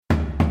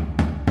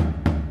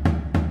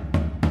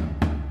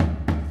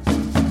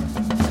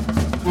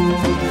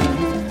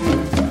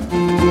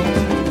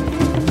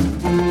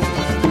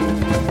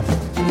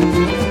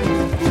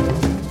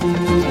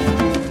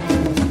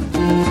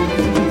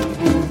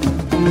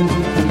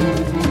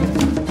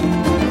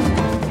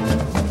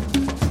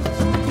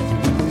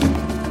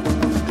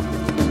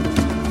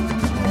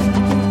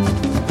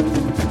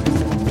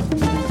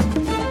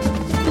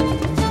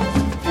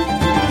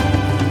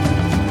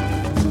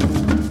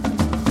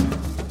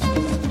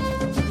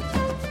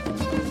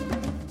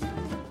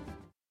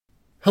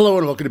Hello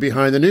and welcome to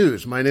Behind the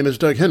News. My name is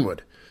Doug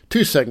Henwood.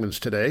 2 segments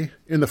today.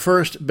 In the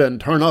first, Ben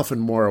Tarnoff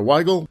and Maura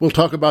Weigel will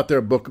talk about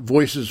their book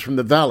Voices from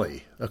the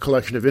Valley, a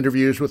collection of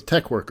interviews with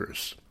tech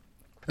workers.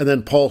 And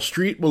then Paul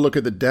Street will look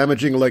at the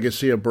damaging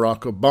legacy of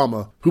Barack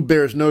Obama, who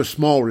bears no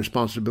small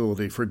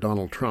responsibility for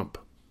Donald Trump.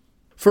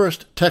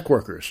 First, tech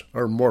workers,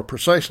 or more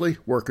precisely,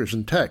 workers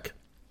in tech.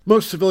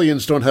 Most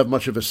civilians don't have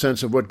much of a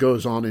sense of what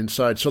goes on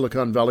inside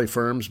Silicon Valley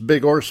firms,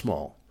 big or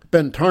small.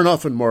 Ben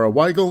Tarnoff and Maura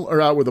Weigel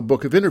are out with a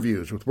book of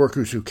interviews with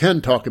workers who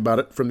can talk about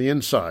it from the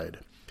inside.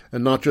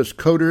 And not just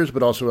coders,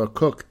 but also a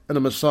cook and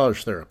a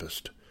massage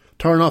therapist.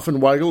 Tarnoff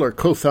and Weigel are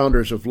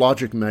co-founders of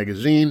Logic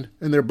Magazine,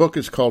 and their book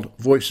is called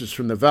Voices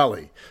from the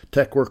Valley.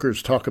 Tech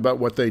workers talk about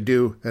what they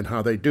do and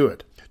how they do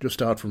it.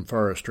 Just out from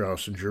Farrar,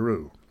 Straus and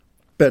Giroux.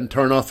 Ben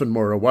Tarnoff and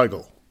Maura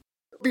Weigel.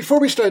 Before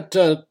we start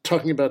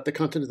talking about the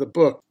content of the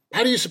book,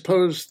 how do you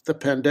suppose the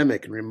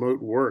pandemic and remote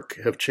work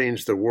have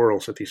changed the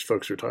worlds that these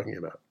folks are talking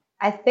about?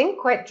 I think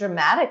quite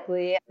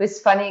dramatically. It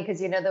was funny because,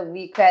 the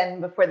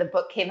weekend before the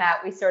book came out,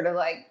 we sort of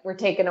were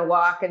taking a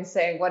walk and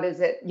saying, what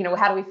is it?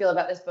 How do we feel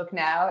about this book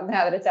now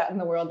that it's out in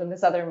the world in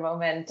this other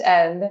moment?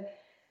 And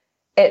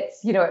it's,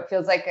 it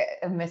feels like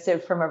a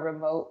missive from a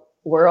remote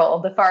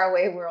world, a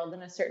faraway world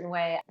in a certain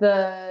way.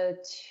 The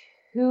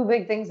 2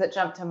 big things that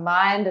jump to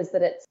mind is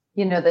that it's,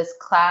 this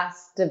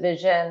class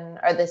division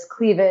or this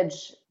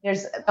cleavage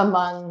there's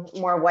among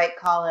more white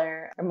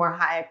collar or more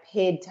high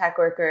paid tech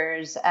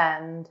workers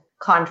and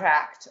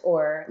contract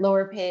or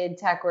lower paid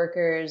tech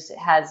workers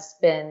has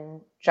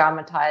been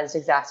dramatized,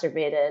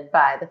 exacerbated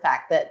by the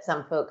fact that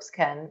some folks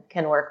can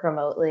work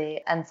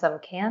remotely and some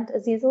can't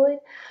as easily.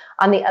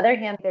 On the other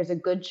hand, there's a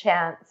good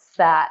chance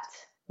that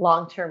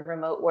long-term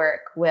remote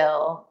work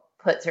will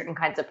put certain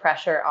kinds of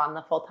pressure on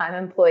the full-time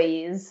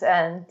employees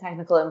and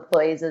technical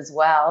employees as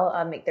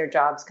well, make their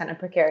jobs kind of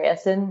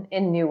precarious in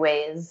new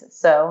ways.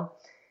 So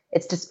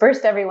it's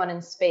dispersed everyone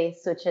in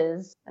space, which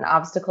is an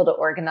obstacle to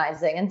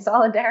organizing and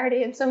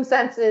solidarity in some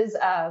senses,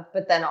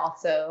 but then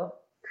also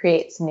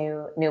creates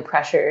new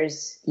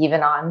pressures,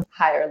 even on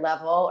higher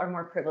level or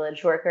more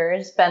privileged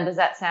workers. Ben, does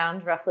that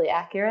sound roughly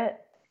accurate?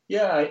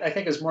 Yeah, I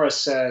think as Maura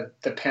said,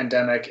 the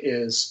pandemic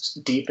is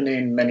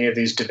deepening many of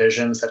these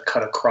divisions that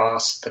cut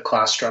across the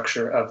class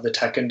structure of the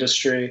tech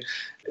industry.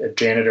 A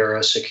janitor,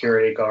 a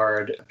security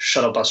guard, a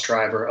shuttle bus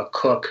driver, a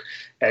cook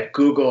at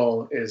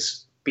Google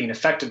is being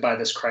affected by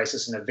this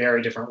crisis in a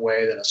very different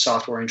way than a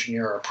software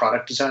engineer or a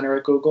product designer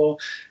at Google.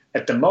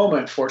 At the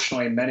moment,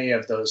 fortunately, many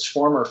of those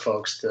former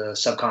folks, the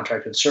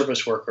subcontracted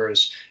service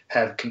workers,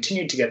 have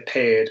continued to get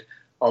paid,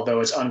 although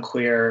it's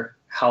unclear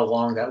how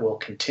long that will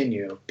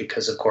continue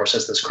because, of course,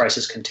 as this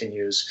crisis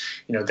continues,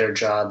 their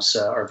jobs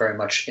are very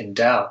much in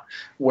doubt.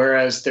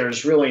 Whereas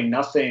there's really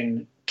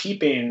nothing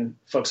keeping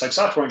folks like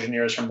software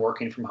engineers from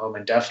working from home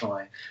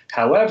indefinitely.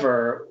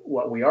 However,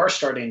 what we are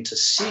starting to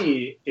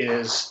see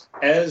is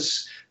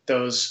as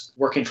those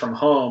working from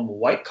home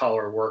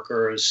white-collar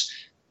workers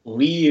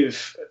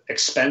leave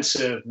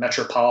expensive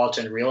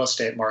metropolitan real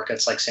estate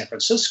markets like San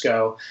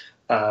Francisco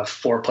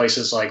for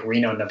places like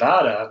Reno,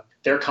 Nevada,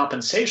 their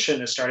compensation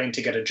is starting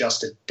to get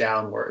adjusted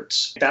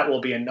downwards. That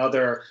will be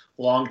another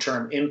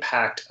long-term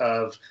impact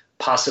of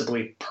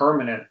possibly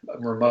permanent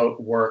remote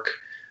work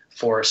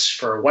force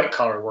for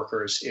white-collar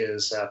workers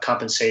is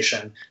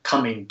compensation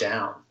coming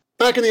down.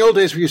 Back in the old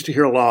days, we used to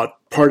hear a lot,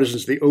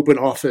 partisans, the open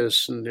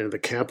office and the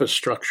campus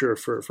structure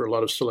for a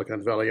lot of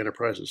Silicon Valley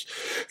enterprises.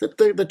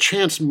 The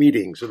chance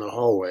meetings in the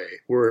hallway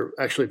were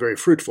actually very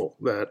fruitful,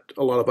 that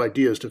a lot of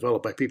ideas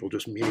developed by people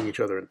just meeting each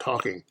other and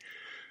talking.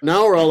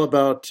 Now we're all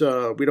about,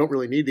 we don't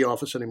really need the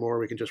office anymore.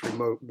 We can just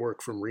remote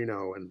work from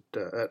Reno and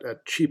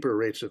at cheaper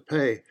rates of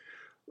pay.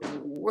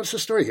 What's the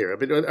story here? I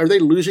mean, are they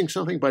losing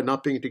something by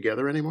not being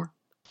together anymore?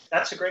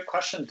 That's a great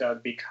question,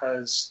 Doug,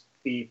 because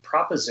the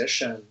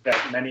proposition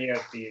that many of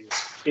these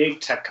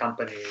big tech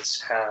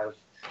companies have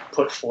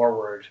put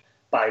forward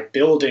by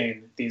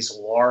building these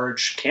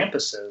large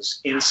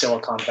campuses in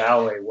Silicon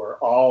Valley where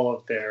all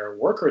of their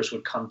workers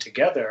would come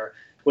together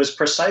was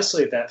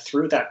precisely that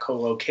through that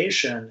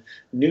co-location,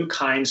 new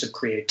kinds of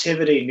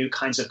creativity, new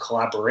kinds of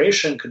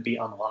collaboration could be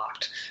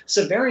unlocked. It's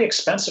a very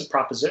expensive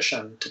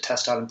proposition to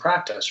test out in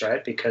practice,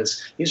 right?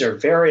 Because these are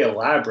very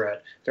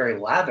elaborate, very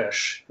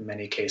lavish, in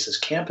many cases,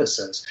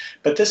 campuses.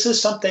 But this is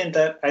something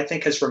that I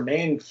think has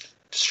remained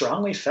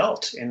strongly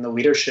felt in the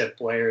leadership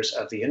layers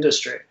of the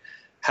industry.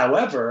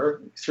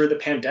 However, through the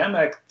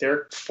pandemic,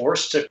 they're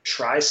forced to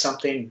try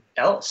something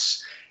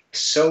else.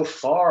 So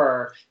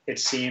far, it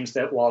seems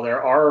that while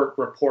there are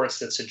reports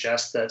that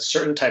suggest that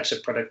certain types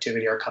of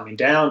productivity are coming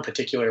down,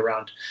 particularly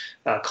around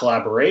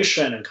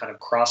collaboration and kind of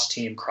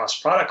cross-team,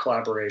 cross-product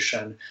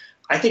collaboration,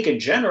 I think in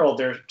general,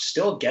 they're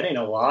still getting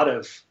a lot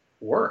of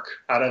work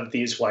out of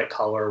these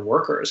white-collar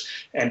workers.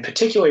 And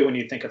particularly when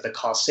you think of the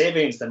cost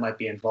savings that might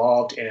be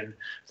involved in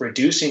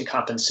reducing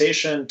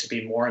compensation to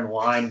be more in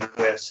line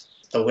with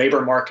the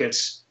labor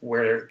markets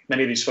where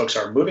many of these folks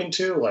are moving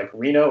to, like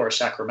Reno or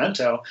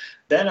Sacramento,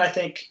 then I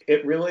think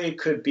it really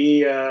could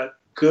be a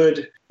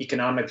good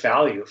economic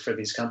value for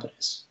these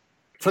companies.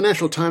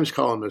 Financial Times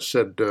columnist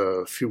said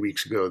a few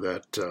weeks ago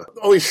that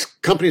all these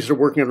companies that are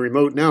working on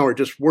remote now are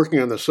just working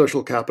on the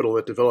social capital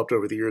that developed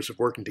over the years of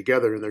working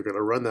together, and they're going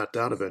to run that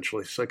down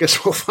eventually. So I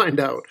guess we'll find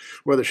out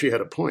whether she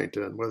had a point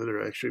and whether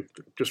they're actually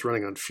just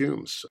running on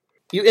fumes.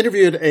 You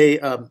interviewed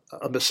a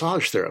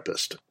massage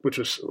therapist, which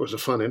was a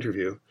fun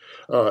interview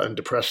and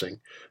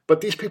depressing.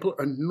 But these people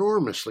are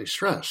enormously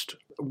stressed.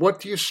 What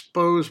do you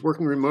suppose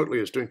working remotely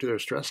is doing to their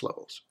stress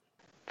levels?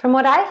 From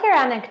what I hear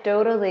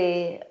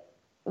anecdotally,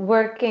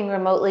 working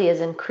remotely is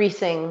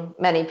increasing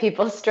many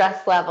people's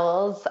stress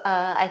levels.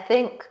 I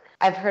think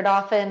I've heard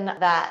often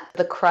that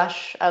the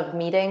crush of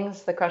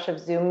meetings, the crush of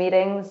Zoom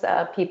meetings,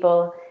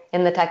 people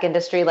in the tech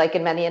industry, like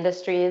in many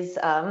industries,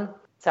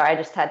 sorry, I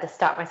just had to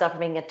stop myself from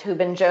making a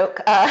Tubin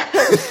joke.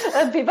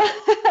 People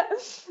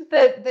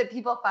that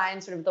people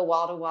find sort of the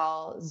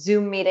wall-to-wall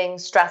Zoom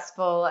meetings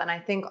stressful. And I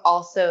think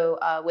also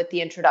with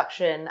the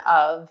introduction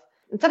of,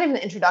 it's not even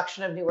the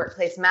introduction of new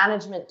workplace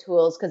management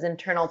tools, because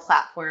internal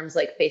platforms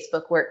like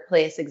Facebook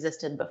Workplace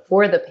existed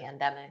before the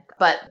pandemic.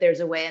 But there's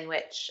a way in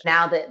which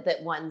now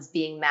that one's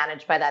being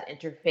managed by that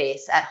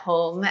interface at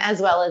home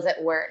as well as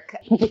at work,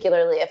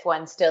 particularly if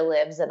one still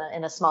lives in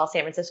a small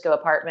San Francisco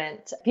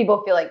apartment,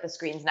 people feel like the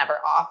screen's never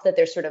off, that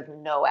there's sort of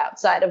no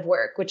outside of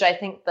work, which I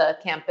think the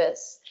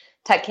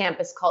tech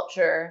campus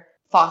culture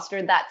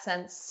fostered that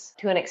sense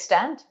to an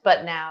extent.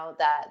 But now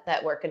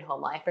that work and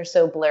home life are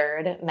so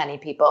blurred, many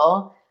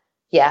people,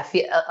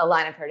 a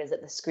line I've heard is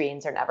that the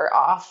screens are never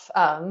off,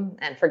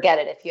 and forget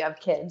it if you have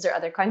kids or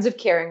other kinds of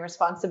caring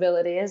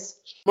responsibilities.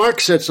 Mark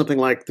said something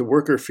like the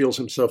worker feels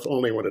himself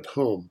only when at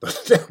home,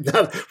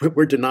 but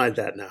we're denied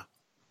that now.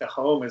 The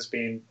home is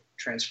being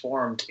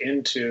transformed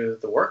into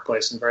the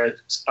workplace in very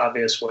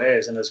obvious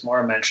ways. And as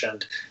Maura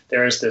mentioned,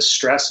 there is this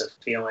stress of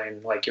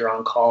feeling like you're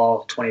on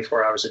call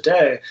 24 hours a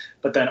day,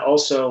 but then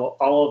also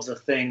all of the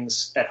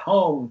things at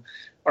home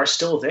are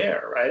still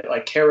there, right?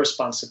 Like care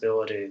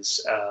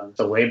responsibilities,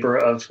 the labor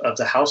of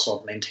the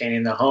household,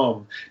 maintaining the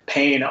home,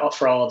 paying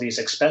for all of these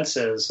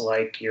expenses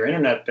like your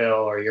internet bill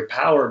or your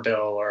power bill,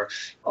 or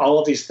all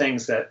of these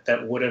things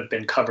that would have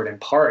been covered in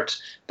part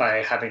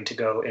by having to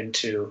go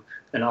into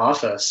an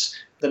office.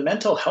 The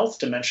mental health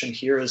dimension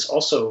here is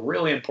also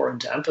really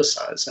important to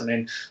emphasize. I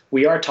mean,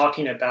 we are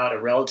talking about a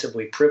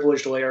relatively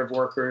privileged layer of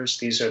workers.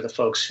 These are the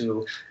folks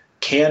who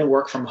can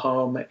work from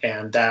home,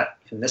 and that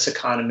in this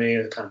economy,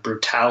 the kind of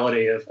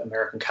brutality of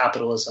American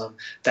capitalism,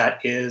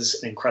 that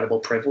is an incredible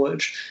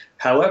privilege.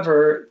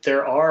 However,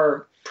 there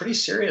are pretty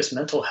serious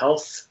mental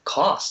health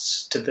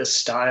costs to this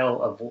style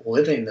of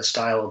living, the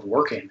style of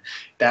working,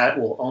 that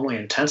will only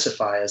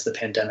intensify as the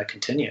pandemic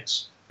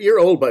continues. You're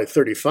old by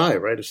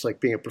 35, right? It's like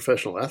being a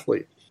professional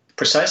athlete.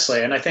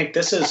 Precisely. And I think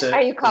this is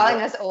Are you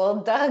calling us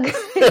old, Doug?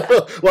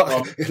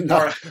 well,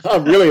 no,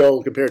 I'm really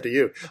old compared to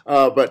you.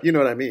 But you know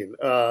what I mean.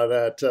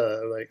 I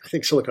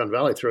think Silicon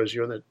Valley throws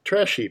you in the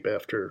trash heap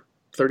after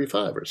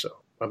 35 or so.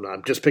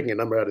 I'm just picking a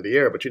number out of the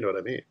air, but you know what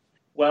I mean.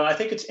 Well, I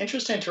think it's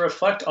interesting to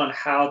reflect on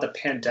how the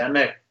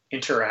pandemic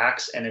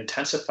interacts and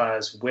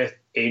intensifies with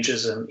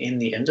ageism in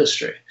the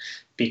industry,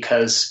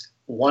 because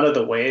one of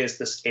the ways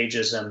this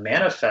ageism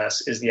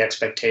manifests is the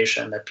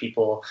expectation that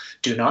people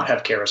do not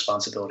have care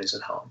responsibilities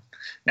at home.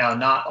 Now,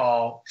 not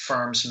all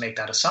firms make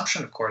that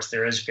assumption, of course.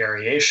 There is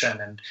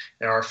variation, and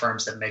there are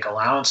firms that make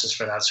allowances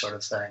for that sort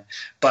of thing.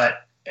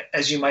 But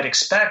as you might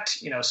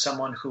expect,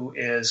 someone who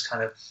is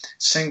kind of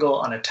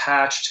single,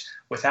 unattached,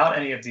 without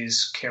any of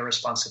these care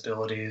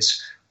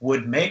responsibilities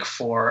would make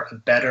for a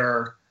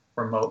better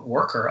remote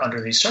worker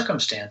under these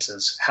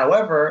circumstances.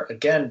 However,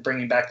 again,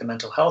 bringing back the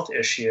mental health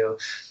issue,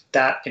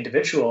 that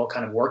individual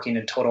kind of working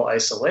in total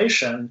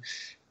isolation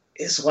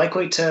is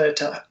likely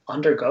to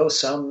undergo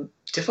some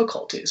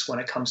difficulties when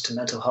it comes to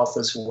mental health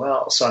as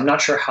well. So I'm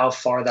not sure how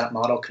far that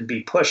model can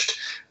be pushed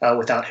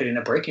without hitting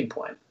a breaking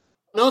point.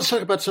 Now let's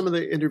talk about some of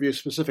the interviews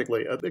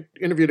specifically. I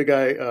interviewed a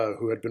guy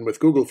who had been with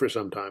Google for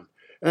some time.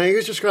 And he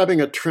was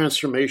describing a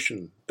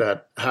transformation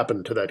that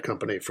happened to that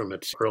company from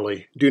its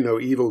early do no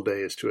evil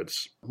days to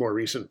its more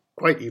recent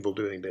quite evil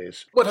doing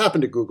days. What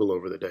happened to Google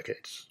over the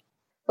decades?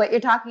 What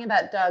you're talking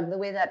about, Doug, the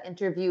way that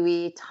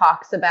interviewee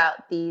talks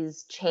about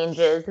these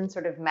changes in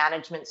sort of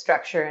management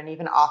structure and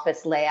even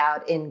office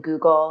layout in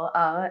Google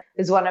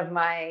is one of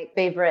my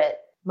favorite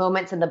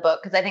moments in the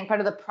book, because I think part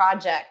of the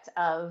project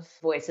of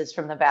Voices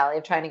from the Valley,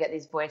 of trying to get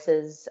these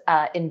voices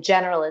in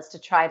general, is to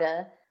try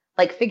to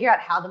like figure out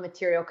how the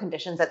material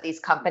conditions at these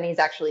companies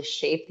actually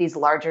shape these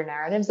larger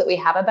narratives that we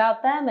have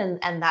about them.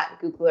 And that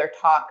Googler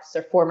talks,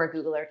 or former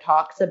Googler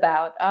talks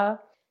about,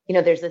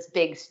 there's this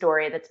big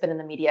story that's been in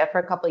the media for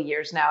a couple of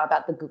years now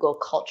about the Google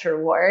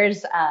culture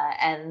wars.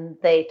 And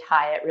they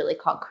tie it really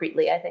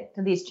concretely, I think,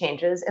 to these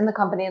changes in the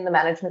company and the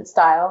management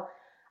style.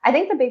 I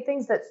think the big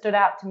things that stood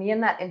out to me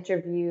in that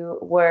interview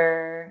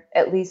were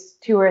at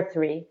least two or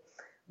three.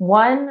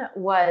 One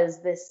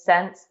was this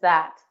sense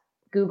that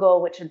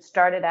Google, which had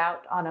started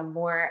out on a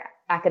more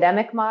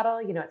academic model,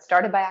 it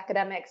started by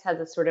academics, has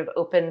a sort of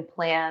open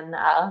plan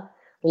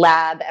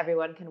lab,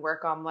 everyone can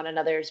work on one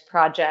another's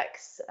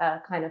projects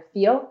kind of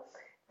feel,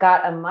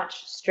 got a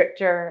much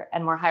stricter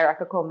and more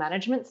hierarchical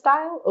management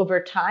style over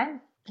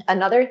time.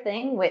 Another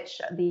thing, which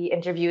the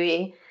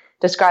interviewee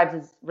describes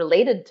as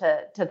related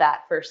to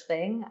that first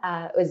thing,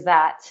 was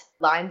that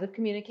lines of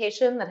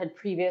communication that had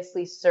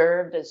previously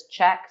served as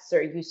checks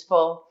or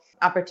useful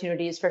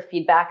opportunities for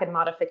feedback and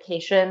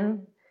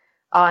modification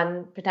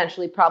on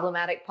potentially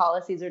problematic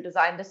policies or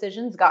design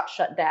decisions got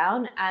shut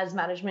down as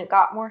management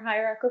got more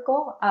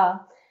hierarchical.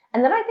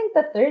 And then I think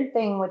the third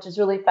thing, which is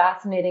really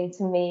fascinating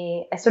to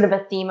me, is sort of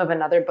a theme of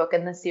another book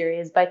in the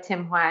series by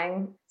Tim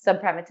Hwang,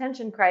 Subprime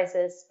Attention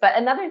Crisis. But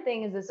another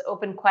thing is this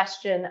open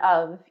question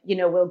of,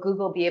 will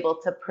Google be able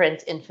to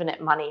print infinite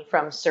money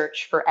from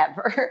search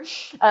forever?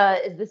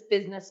 Is this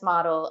business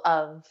model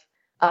of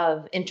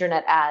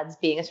internet ads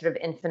being a sort of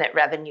infinite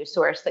revenue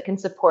source that can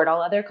support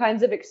all other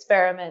kinds of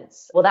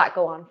experiments? Will that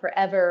go on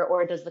forever?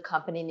 Or does the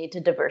company need to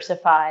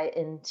diversify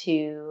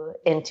into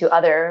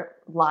other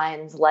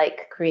lines,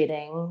 like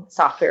creating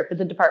software for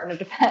the Department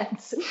of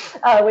Defense,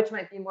 which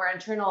might be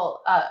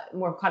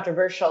more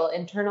controversial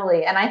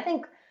internally? And I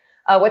think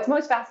what's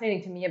most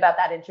fascinating to me about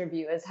that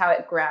interview is how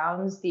it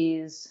grounds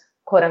these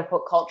quote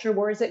unquote culture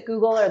wars at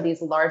Google, or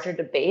these larger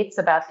debates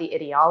about the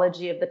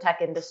ideology of the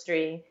tech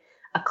industry,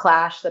 a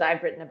clash that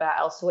I've written about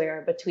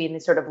elsewhere between the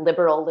sort of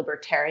liberal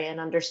libertarian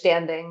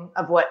understanding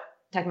of what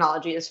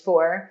technology is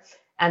for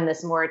and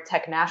this more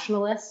tech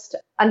nationalist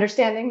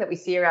understanding that we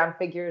see around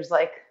figures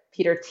like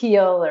Peter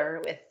Thiel,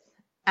 or with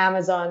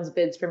Amazon's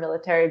bids for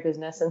military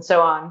business and so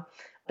on.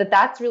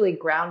 That's really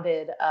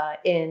grounded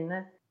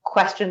in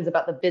questions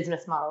about the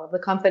business model of the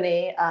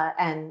company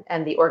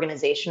and the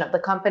organization of the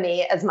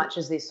company, as much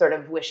as these sort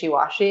of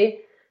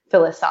wishy-washy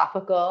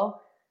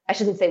philosophical. I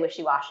shouldn't say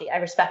wishy-washy. I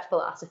respect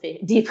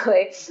philosophy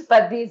deeply,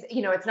 but these,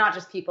 it's not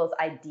just people's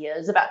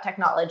ideas about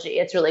technology.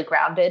 It's really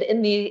grounded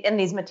in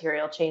these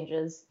material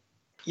changes.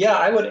 Yeah,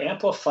 I would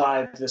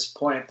amplify this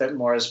point that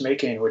Maura's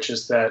making, which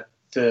is that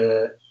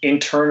the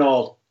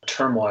internal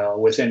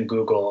turmoil within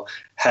Google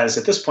has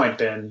at this point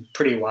been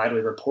pretty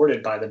widely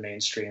reported by the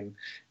mainstream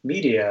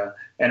media,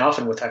 and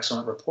often with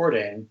excellent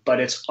reporting, but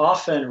it's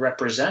often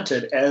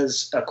represented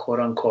as a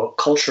quote-unquote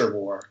culture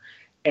war.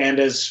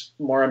 And as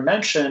Maura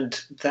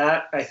mentioned,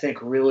 that I think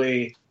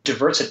really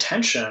diverts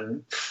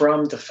attention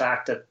from the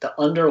fact that the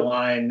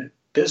underlying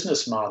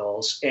business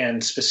models,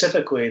 and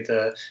specifically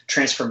the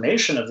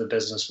transformation of the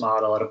business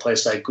model at a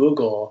place like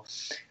Google,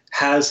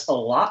 has a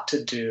lot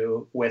to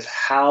do with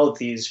how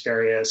these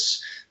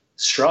various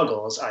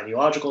struggles,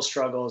 ideological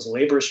struggles,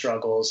 labor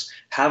struggles,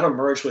 have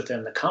emerged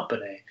within the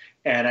company.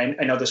 And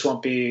I know this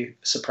won't be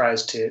a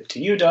surprise to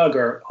you, Doug,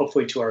 or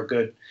hopefully to our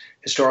good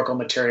historical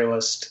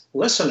materialist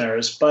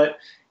listeners, but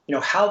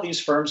how these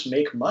firms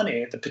make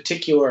money, the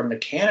particular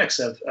mechanics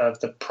of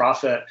the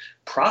profit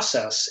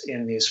process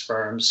in these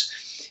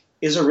firms,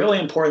 is a really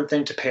important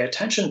thing to pay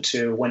attention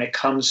to when it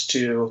comes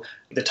to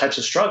the types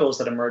of struggles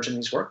that emerge in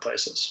these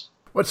workplaces.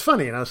 What's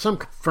funny, some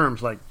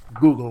firms like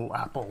Google,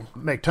 Apple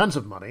make tons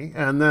of money,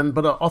 but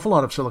an awful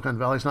lot of Silicon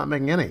Valley's not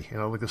making any.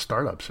 Like the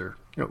startups are.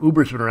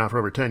 Uber's been around for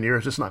over 10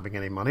 years. It's not making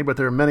any money, but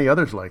there are many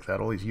others like that.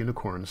 All these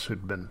unicorns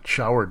who'd been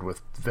showered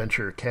with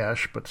venture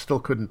cash, but still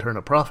couldn't turn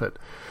a profit.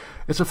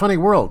 It's a funny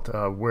world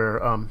where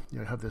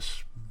you have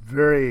this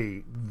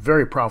very,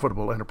 very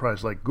profitable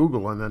enterprise like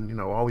Google, and then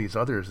all these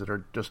others that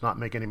are just not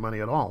making any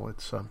money at all.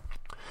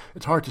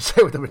 It's hard to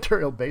say what the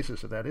material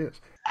basis of that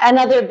is. And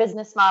other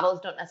business models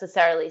don't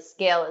necessarily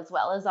scale as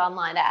well as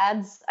online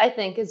ads, I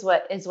think, is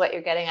what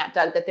you're getting at,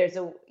 Doug. That there's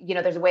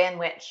a way in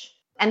which,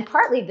 and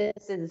partly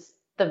this is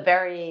the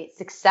very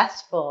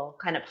successful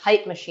kind of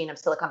hype machine of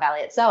Silicon Valley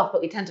itself,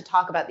 but we tend to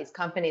talk about these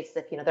companies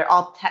as if they're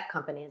all tech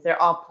companies,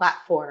 they're all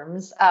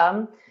platforms.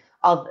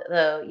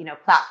 Although,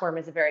 platform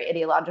is a very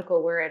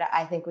ideological word,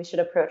 I think we should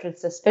approach with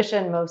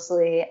suspicion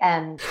mostly.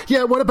 And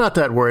yeah, what about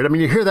that word?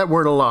 You hear that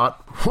word a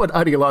lot. What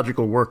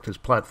ideological work does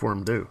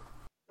platform do?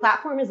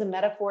 Platform is a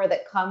metaphor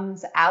that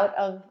comes out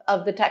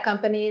of the tech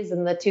companies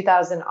in the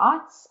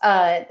 2000s.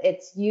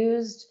 It's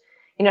used,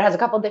 it has a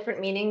couple different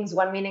meanings.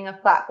 One meaning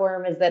of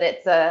platform is that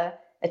it's a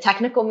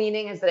technical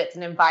meaning is that it's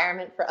an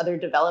environment for other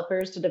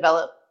developers to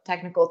develop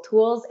technical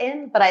tools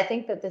in. But I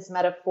think that this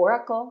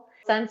metaphorical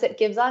sense it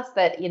gives us,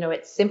 that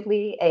it's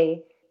simply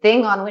a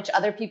thing on which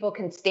other people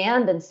can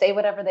stand and say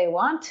whatever they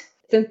want,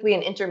 simply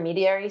an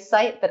intermediary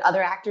site that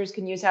other actors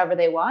can use however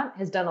they want,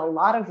 has done a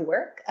lot of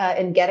work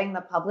in getting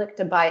the public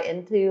to buy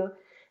into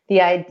the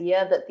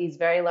idea that these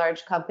very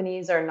large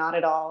companies are not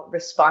at all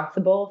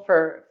responsible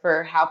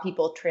for how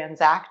people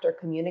transact or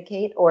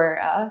communicate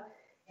or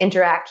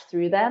interact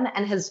through them,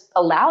 and has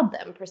allowed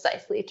them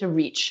precisely to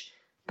reach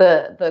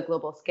the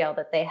global scale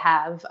that they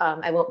have.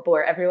 I won't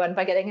bore everyone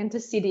by getting into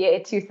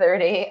CDA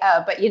 230,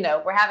 but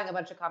we're having a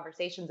bunch of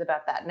conversations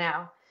about that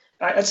now.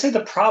 I'd say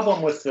the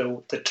problem with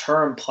the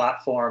term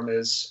platform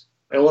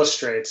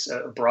illustrates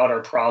a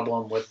broader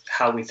problem with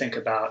how we think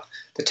about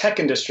the tech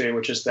industry,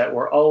 which is that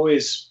we're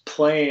always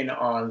playing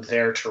on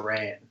their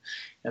terrain.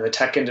 And the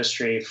tech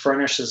industry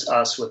furnishes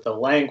us with the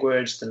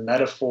language, the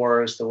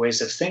metaphors, the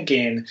ways of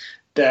thinking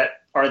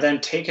that are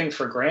then taken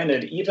for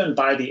granted even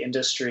by the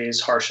industry's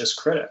harshest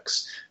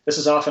critics. This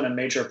is often a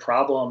major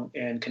problem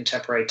in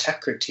contemporary tech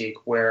critique,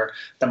 where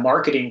the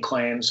marketing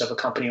claims of a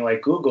company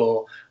like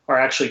Google are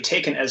actually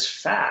taken as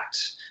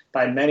fact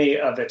by many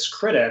of its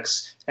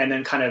critics, and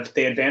then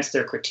they advance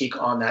their critique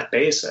on that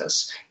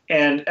basis.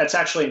 And that's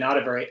actually not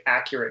a very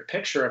accurate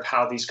picture of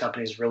how these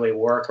companies really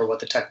work or what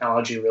the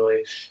technology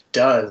really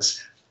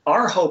does.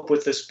 Our hope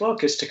with this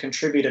book is to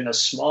contribute in a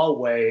small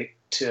way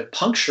to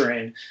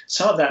puncturing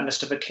some of that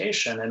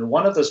mystification. And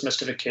one of those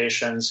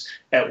mystifications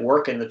at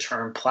work in the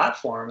term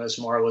platform, as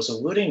Maura was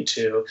alluding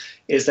to,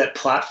 is that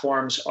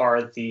platforms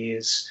are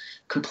these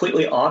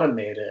completely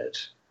automated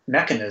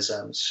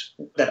mechanisms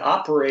that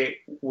operate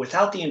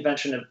without the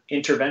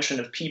intervention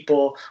of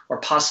people, or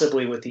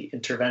possibly with the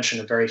intervention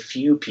of very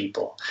few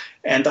people.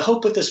 And the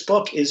hope with this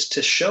book is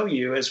to show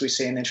you, as we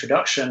say in the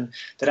introduction,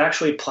 that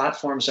actually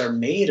platforms are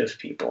made of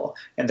people.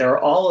 And there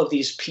are all of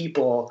these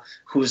people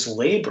whose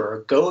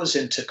labor goes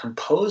into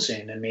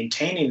composing and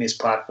maintaining these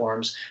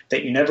platforms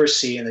that you never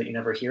see and that you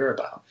never hear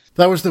about.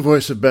 That was the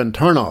voice of Ben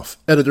Tarnoff,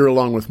 editor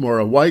along with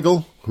Maura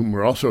Weigel, whom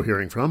we're also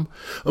hearing from,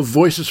 of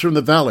Voices from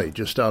the Valley,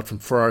 just out from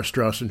Farrar,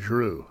 Straus and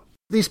Giroux.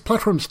 These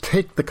platforms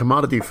take the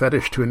commodity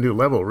fetish to a new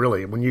level,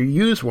 really. When you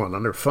use one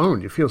on your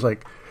phone, it feels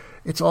like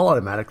it's all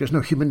automatic. There's no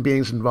human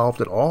beings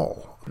involved at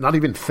all, not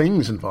even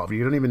things involved.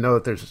 You don't even know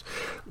that there's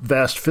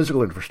vast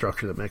physical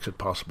infrastructure that makes it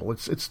possible.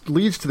 It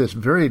leads to this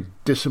very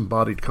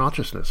disembodied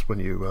consciousness when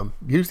you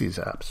use these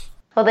apps.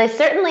 Well, they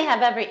certainly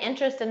have every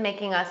interest in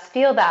making us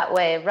feel that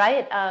way,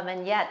 right?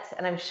 And yet,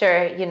 and I'm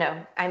sure,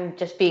 I'm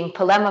just being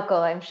polemical.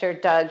 I'm sure,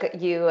 Doug,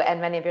 you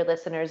and many of your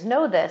listeners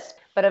know this.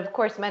 But of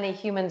course, many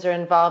humans are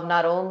involved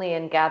not only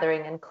in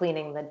gathering and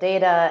cleaning the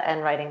data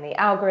and writing the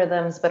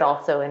algorithms, but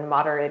also in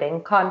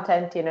moderating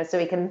content,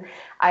 so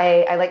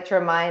I like to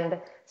remind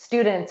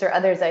students or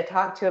others I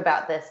talk to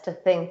about this to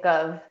think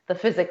of the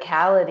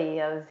physicality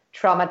of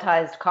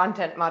traumatized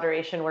content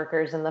moderation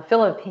workers in the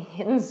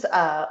Philippines,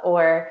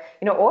 or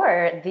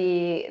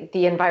the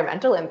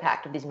environmental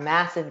impact of these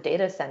massive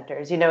data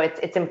centers.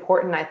 It's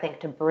important, I think,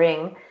 to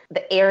bring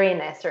the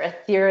airiness or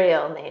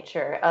ethereal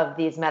nature of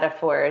these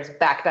metaphors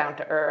back down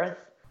to earth.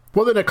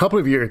 Well, in a couple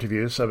of your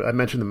interviews, I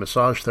mentioned the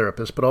massage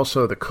therapist, but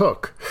also the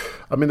cook.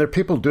 I mean, there are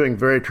people doing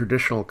very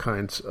traditional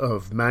kinds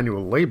of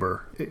manual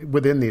labor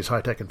within these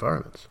high-tech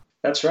environments.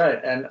 That's right.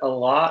 And a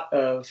lot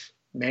of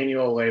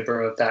manual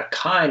labor of that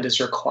kind is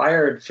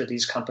required for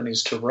these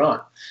companies to run,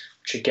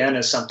 which again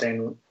is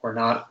something we're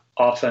not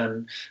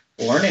often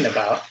learning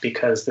about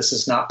because this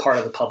is not part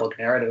of the public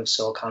narrative of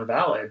Silicon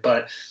Valley.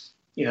 But,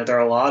 there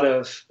are a lot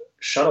of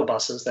shuttle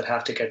buses that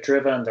have to get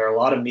driven. There are a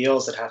lot of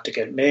meals that have to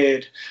get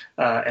made,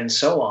 and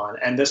so on.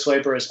 And this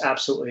labor is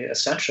absolutely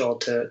essential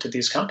to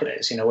these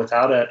companies.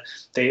 Without it,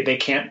 they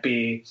can't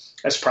be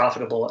as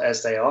profitable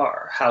as they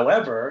are.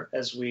 However,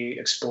 as we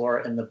explore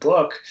in the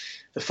book,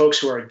 the folks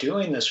who are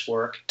doing this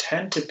work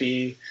tend to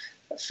be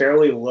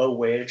fairly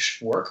low-wage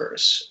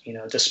workers,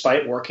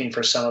 despite working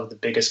for some of the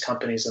biggest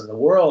companies in the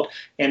world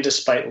and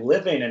despite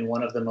living in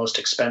one of the most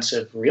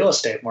expensive real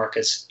estate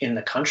markets in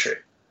the country.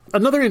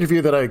 Another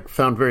interview that I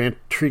found very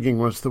intriguing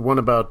was the one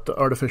about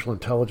artificial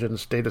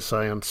intelligence, data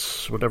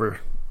science, whatever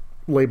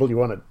label you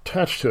want to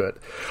attach to it.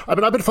 I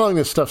mean, I've been following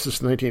this stuff since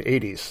the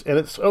 1980s, and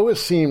it's always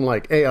seemed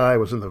like AI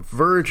was on the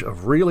verge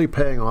of really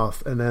paying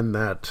off, and then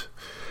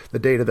the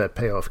date of that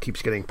payoff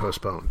keeps getting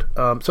postponed.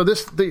 So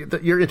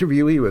your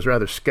interviewee was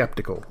rather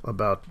skeptical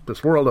about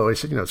this world. He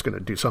said, it's going to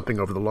do something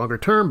over the longer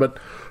term, but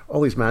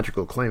all these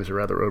magical claims are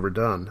rather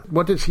overdone.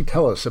 What does he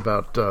tell us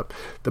about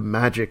the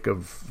magic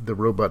of the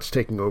robots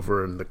taking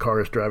over and the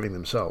cars driving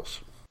themselves?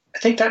 I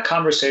think that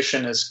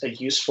conversation is a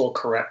useful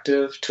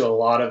corrective to a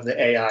lot of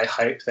the AI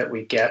hype that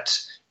we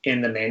get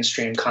in the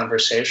mainstream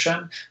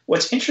conversation.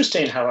 What's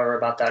interesting, however,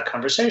 about that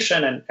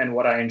conversation and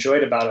what I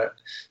enjoyed about it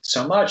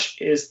so much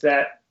is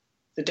that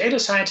the data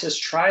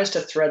scientist tries to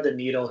thread the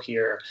needle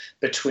here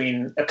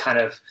between a kind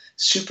of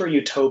super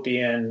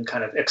utopian,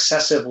 kind of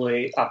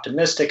excessively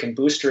optimistic and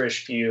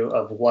boosterish view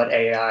of what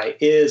AI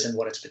is and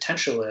what its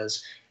potential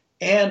is,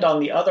 and on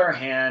the other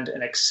hand,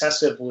 an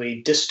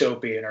excessively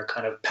dystopian or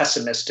kind of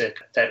pessimistic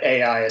that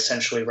AI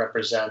essentially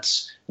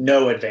represents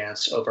no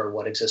advance over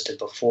what existed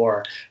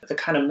before. The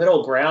kind of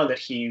middle ground that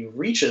he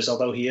reaches,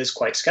 although he is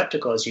quite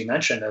skeptical, as you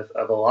mentioned,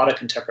 of a lot of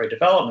contemporary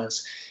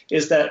developments,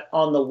 is that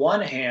on the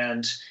one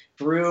hand,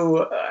 through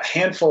a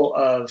handful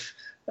of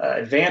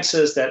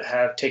advances that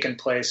have taken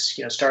place,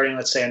 starting,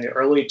 let's say, in the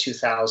early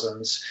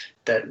 2000s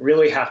that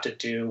really have to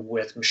do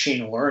with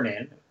machine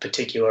learning, a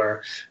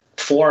particular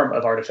form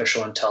of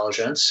artificial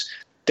intelligence.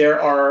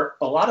 There are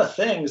a lot of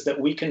things that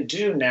we can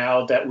do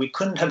now that we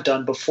couldn't have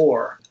done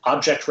before.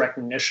 Object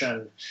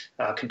recognition,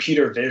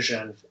 computer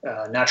vision,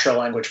 natural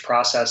language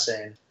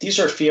processing. These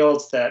are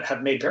fields that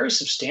have made very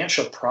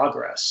substantial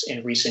progress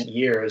in recent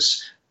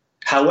years.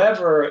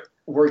 However,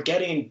 we're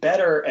getting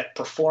better at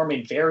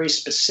performing very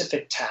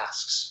specific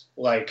tasks,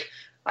 like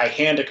I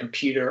hand a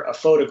computer a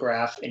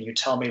photograph and you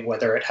tell me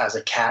whether it has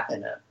a cat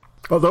in it.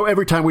 Although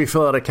every time we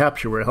fill out a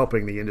CAPTCHA, we're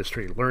helping the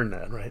industry learn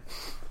that, right?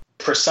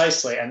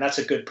 Precisely. And that's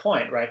a good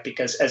point, right?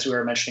 Because as we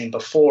were mentioning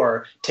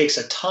before, it takes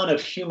a ton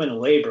of human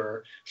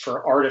labor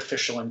for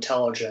artificial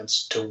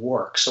intelligence to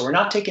work. So we're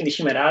not taking the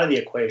human out of the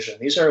equation.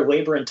 These are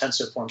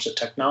labor-intensive forms of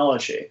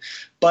technology,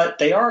 but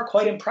they are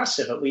quite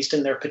impressive, at least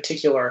in their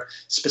particular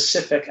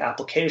specific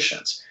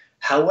applications.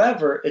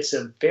 However, it's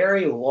a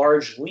very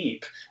large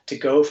leap to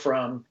go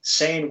from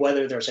saying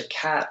whether there's a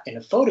cat in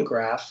a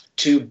photograph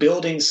to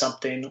building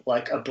something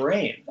like a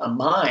brain, a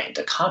mind,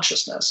 a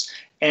consciousness.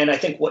 And I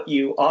think what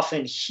you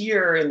often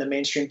hear in the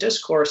mainstream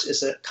discourse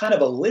is a kind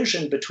of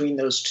elision between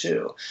those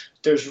two.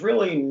 There's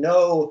really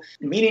no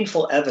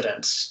meaningful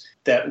evidence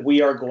that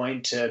we are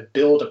going to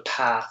build a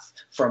path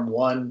from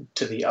one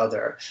to the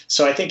other.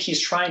 So I think he's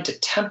trying to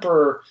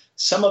temper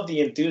some of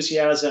the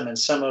enthusiasm and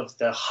some of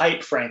the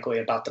hype, frankly,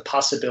 about the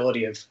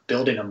possibility of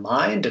building a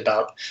mind,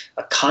 about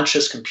a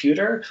conscious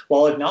computer,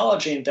 while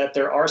acknowledging that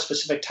there are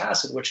specific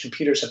tasks in which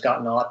computers have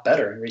gotten a lot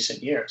better in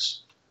recent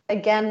years.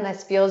 Again,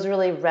 this feels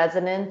really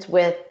resonant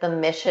with the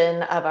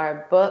mission of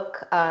our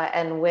book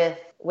and with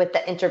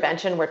the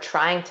intervention we're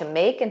trying to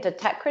make into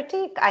tech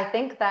critique. I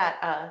think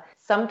that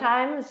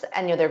sometimes,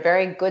 and there are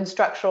very good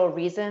structural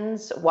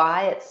reasons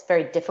why it's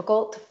very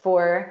difficult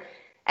for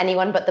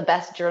anyone but the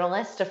best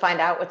journalists to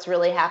find out what's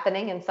really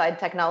happening inside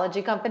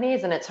technology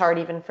companies, and it's hard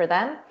even for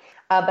them.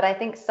 But I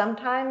think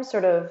sometimes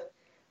sort of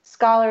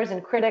scholars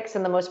and critics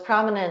and the most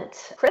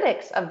prominent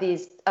critics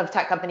of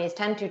tech companies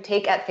tend to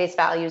take at face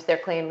values their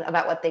claim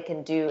about what they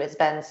can do, as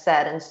Ben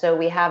said. And so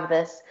we have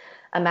this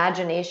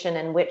imagination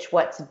in which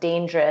what's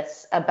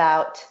dangerous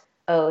about,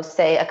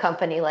 say, a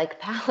company like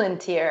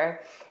Palantir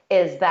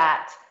is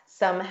that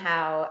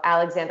somehow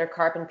Alexander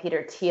Karp and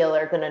Peter Thiel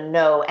are going to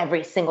know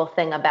every single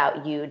thing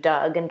about you,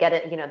 Doug, and get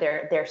it,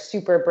 their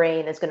super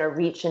brain is going to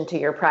reach into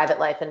your private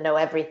life and know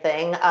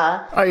everything.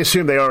 I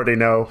assume they already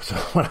know.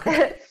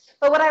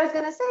 But what I was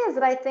going to say is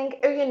that I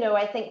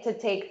think to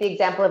take the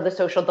example of The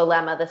Social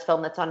Dilemma, this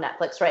film that's on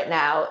Netflix right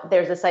now,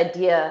 there's this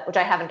idea, which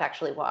I haven't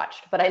actually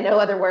watched, but I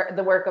know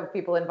the work of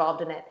people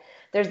involved in it.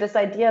 There's this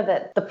idea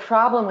that the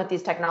problem with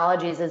these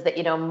technologies is that,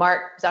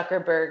 Mark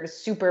Zuckerberg's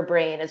super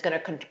brain is going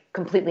to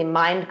completely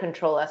mind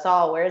control us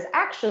all, whereas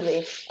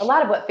actually a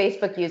lot of what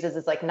Facebook uses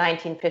is like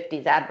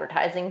 1950s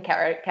advertising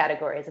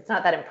categories. It's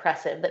not that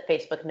impressive that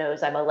Facebook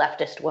knows I'm a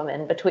leftist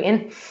woman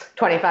between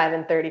 25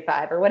 and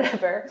 35 or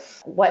whatever.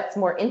 What's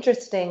more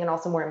interesting and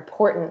also more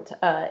important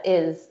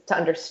is to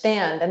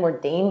understand, and more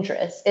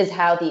dangerous, is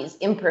how the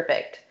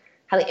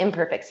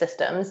imperfect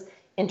systems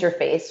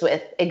interface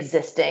with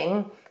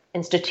existing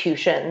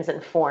institutions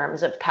and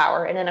forms of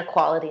power and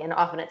inequality, and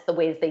often it's the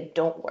ways they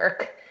don't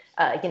work.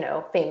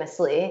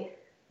 Famously,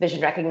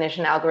 vision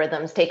recognition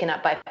algorithms taken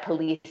up by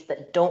police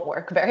that don't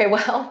work very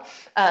well,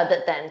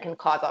 that then can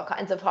cause all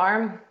kinds of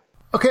harm.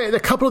 Okay, a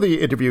couple of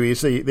the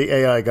interviewees, the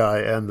AI guy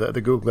and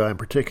the Google guy in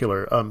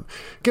particular,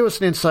 give us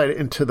an insight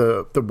into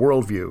the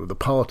worldview, the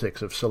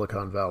politics of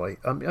Silicon Valley.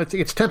 I think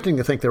it's tempting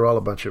to think they're all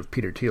a bunch of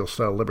Peter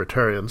Thiel-style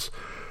libertarians,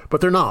 but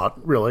they're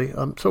not, really.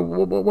 So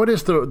what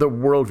is the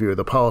worldview,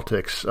 the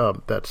politics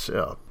that's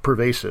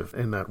pervasive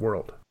in that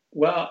world?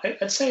 Well,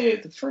 I'd say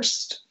the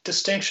first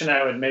distinction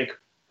I would make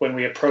when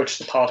we approach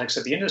the politics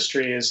of the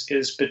industry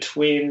is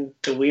between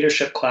the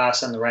leadership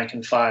class and the rank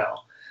and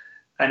file.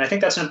 And I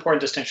think that's an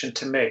important distinction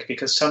to make,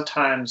 because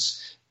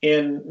sometimes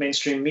in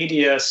mainstream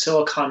media,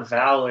 Silicon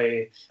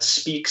Valley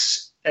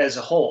speaks as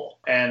a whole.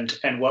 And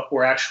what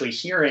we're actually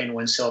hearing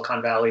when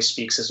Silicon Valley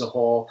speaks as a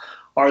whole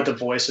are the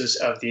voices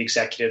of the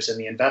executives and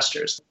the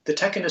investors. The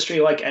tech industry,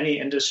 like any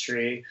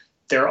industry,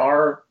 there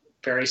are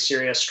very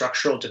serious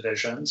structural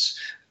divisions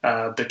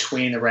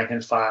between the rank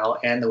and file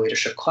and the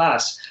leadership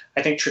class.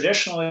 I think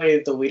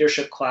traditionally the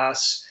leadership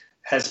class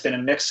has been a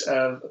mix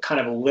of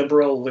kind of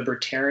liberal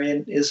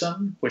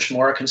libertarianism, which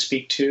Maura can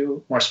speak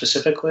to more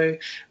specifically,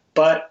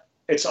 but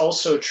it's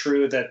also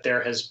true that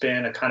there has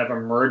been a kind of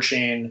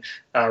emerging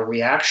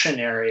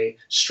reactionary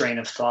strain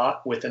of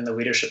thought within the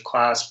leadership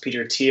class.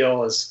 Peter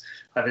Thiel is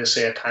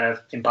obviously a kind of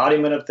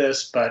embodiment of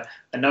this, but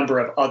a number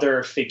of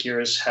other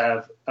figures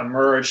have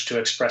emerged to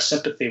express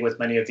sympathy with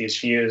many of these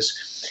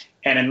views.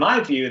 And in my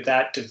view,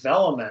 that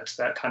development,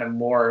 that kind of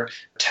more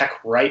tech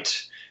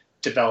right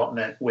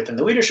development within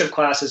the leadership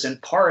class, is in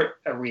part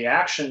a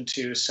reaction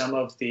to some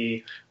of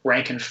the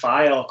rank and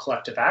file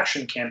collective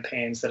action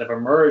campaigns that have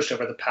emerged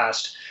over the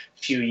past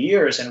few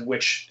years, and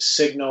which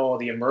signal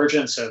the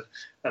emergence of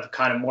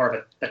kind of more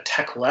of a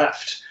tech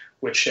left,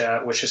 which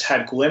has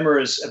had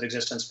glimmers of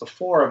existence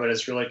before, but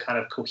has really kind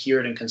of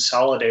cohered and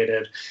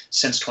consolidated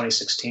since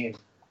 2016.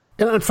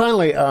 And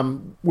finally,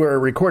 we're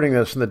recording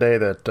this in the day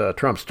that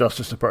Trump's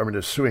Justice Department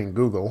is suing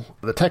Google.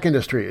 The tech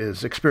industry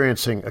is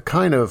experiencing a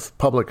kind of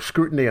public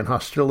scrutiny and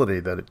hostility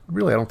that it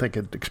really I don't think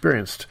it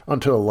experienced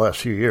until the last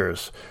few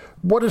years.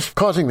 What is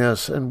causing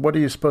this, and what do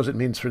you suppose it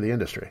means for the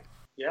industry?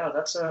 Yeah,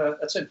 that's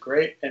a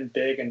great and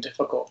big and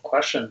difficult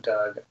question,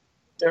 Doug.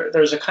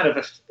 There's a kind of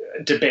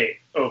a debate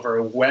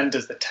over when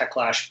does the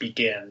techlash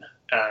begin,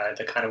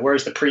 the kind of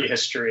where's the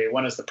prehistory,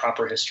 when does the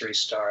proper history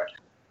start.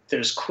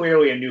 There's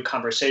clearly a new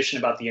conversation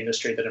about the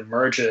industry that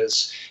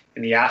emerges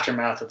in the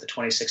aftermath of the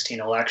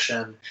 2016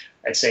 election.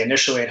 I'd say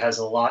initially it has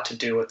a lot to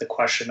do with the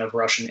question of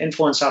Russian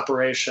influence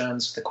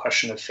operations, the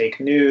question of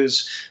fake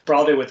news,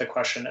 broadly with the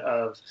question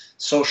of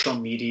social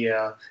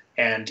media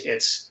and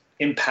its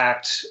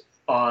impact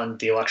on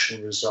the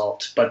election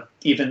result. But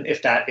even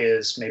if that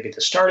is maybe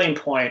the starting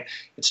point,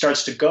 it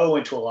starts to go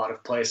into a lot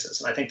of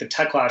places. And I think the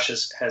techlash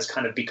has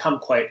kind of become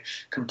quite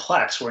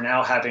complex. We're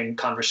now having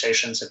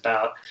conversations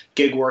about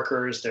gig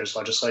workers. There's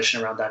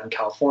legislation around that in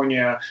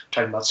California. We're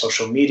talking about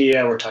social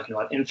media. We're talking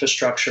about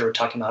infrastructure. We're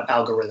talking about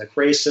algorithmic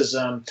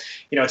racism.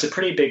 It's a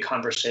pretty big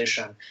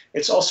conversation.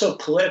 It's also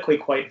politically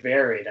quite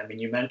varied. I mean,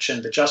 you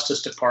mentioned the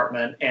Justice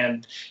Department,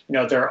 and,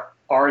 there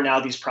are now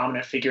these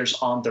prominent figures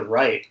on the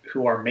right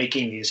who are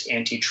making these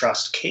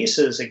antitrust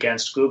cases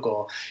against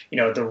Google.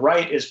 The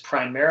right is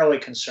primarily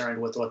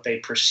concerned with what they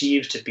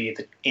perceive to be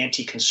the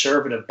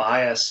anti-conservative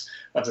bias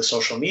of the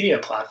social media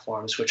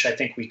platforms, which I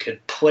think we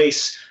could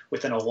place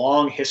within a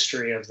long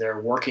history of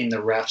their working the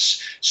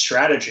refs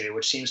strategy,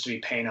 which seems to be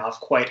paying off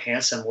quite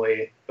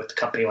handsomely with a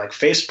company like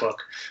Facebook,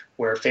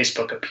 where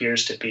Facebook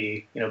appears to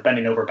be,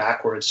 bending over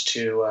backwards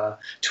to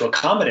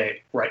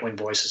accommodate right-wing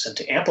voices and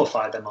to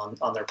amplify them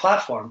on their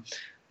platform. On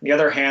the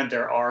other hand,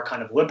 there are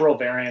kind of liberal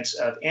variants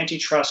of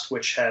antitrust,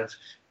 which have,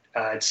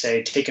 I'd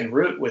say, taken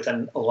root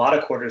within a lot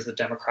of quarters of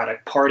the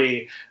Democratic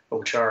Party,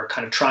 which are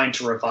kind of trying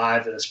to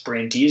revive this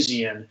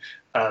Brandeisian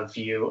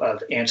view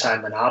of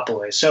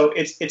anti-monopoly. So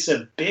it's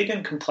a big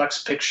and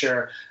complex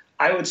picture.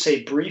 I would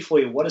say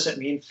briefly, what does it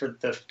mean for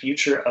the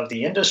future of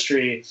the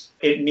industry?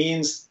 It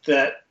means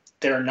that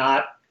they're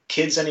not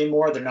kids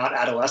anymore. They're not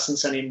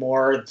adolescents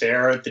anymore.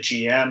 They're the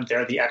GM.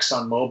 They're the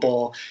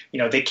ExxonMobil.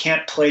 They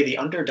can't play the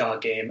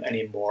underdog game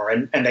anymore.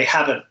 And they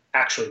haven't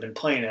actually been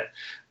playing it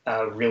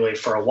really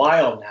for a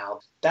while now.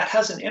 That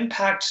has an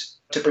impact,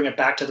 to bring it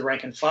back to the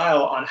rank and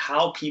file, on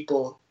how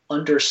people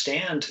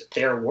understand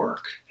their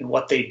work and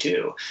what they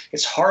do.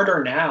 It's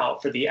harder now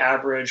for the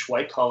average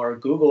white-collar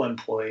Google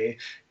employee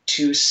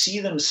to see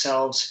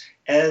themselves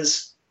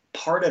as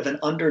part of an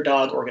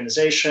underdog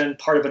organization,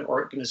 part of an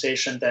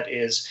organization that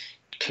is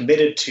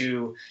committed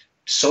to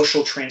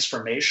social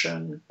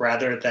transformation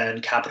rather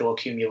than capital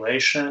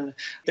accumulation.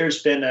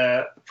 There's been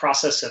a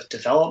process of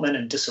development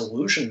and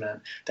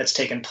disillusionment that's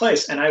taken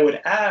place. And I would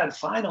add,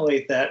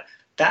 finally, that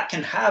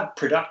can have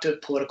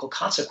productive political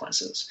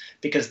consequences,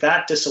 because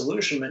that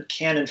disillusionment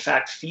can, in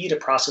fact, feed a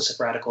process of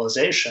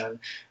radicalization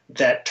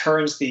that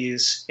turns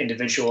these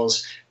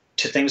individuals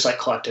to things like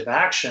collective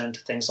action, to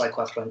things like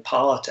left-wing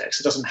politics.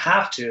 It doesn't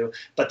have to,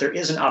 but there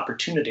is an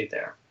opportunity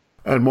there.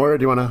 And Moira,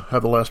 do you want to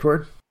have the last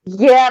word?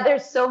 Yeah,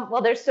 there's so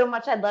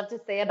much I'd love to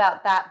say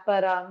about that,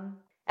 but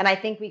and I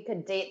think we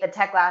could date the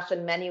techlash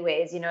in many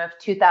ways. If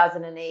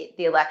 2008,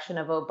 the election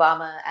of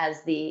Obama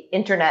as the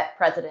internet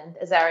president,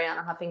 as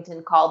Arianna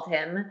Huffington called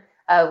him,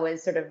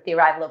 was sort of the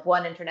arrival of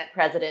one internet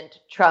president.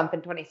 Trump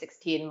in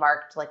 2016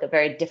 marked like a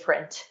very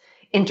different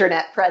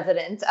internet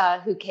president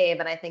who came.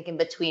 And I think in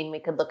between, we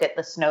could look at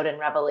the Snowden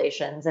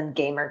revelations and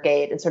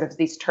Gamergate and sort of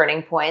these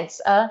turning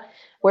points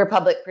where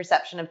public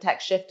perception of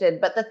tech shifted.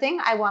 But the thing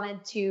I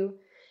wanted to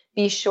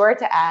be sure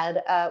to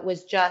add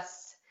was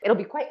just, it'll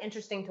be quite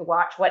interesting to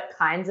watch what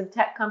kinds of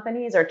tech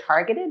companies are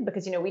targeted,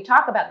 because, we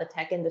talk about the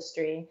tech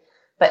industry,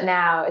 but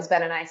now, as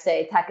Ben and I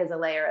say, tech is a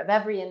layer of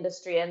every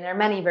industry, and there are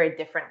many very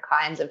different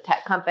kinds of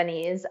tech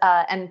companies.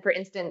 And for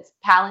instance,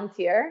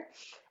 Palantir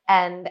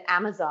and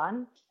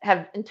Amazon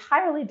have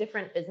entirely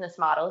different business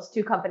models.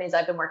 Two companies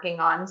I've been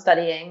working on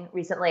studying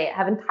recently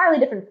have entirely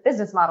different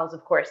business models,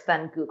 of course,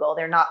 than Google.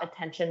 They're not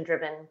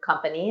attention-driven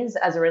companies.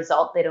 As a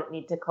result, they don't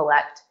need to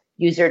collect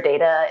user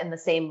data in the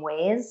same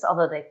ways,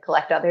 although they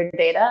collect other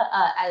data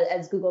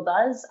as Google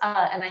does.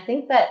 And I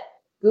think that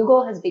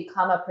Google has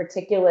become a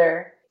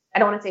particular, I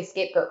don't want to say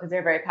scapegoat because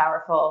they're a very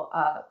powerful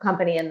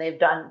company and they've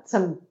done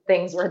some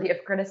things worthy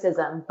of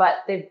criticism, but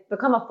they've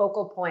become a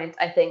focal point,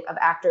 I think, of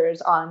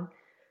actors on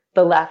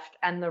the left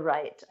and the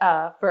right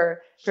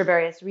for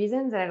various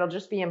reasons. And it'll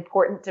just be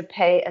important to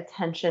pay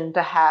attention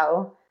to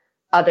how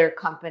other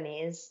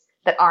companies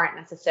that aren't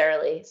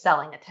necessarily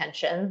selling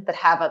attention, that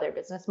have other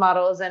business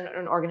models and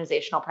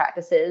organizational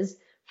practices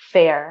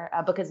fare,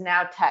 because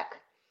now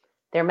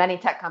there are many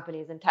tech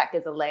companies, and tech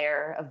is a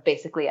layer of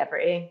basically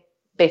every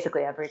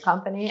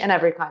company and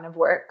every kind of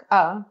work.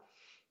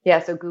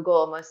 So Google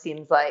almost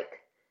seems like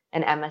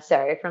an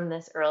emissary from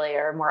this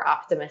earlier, more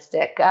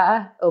optimistic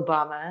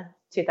Obama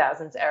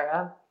 2000s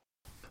era.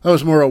 That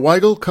was Maura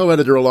Weigel,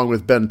 co-editor along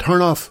with Ben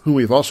Tarnoff, whom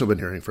we've also been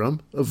hearing from,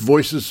 of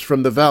Voices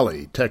from the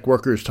Valley, Tech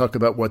Workers Talk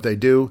About What They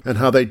Do and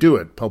How They Do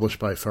It, published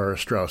by Farrar,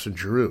 Straus and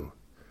Giroux.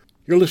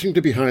 You're listening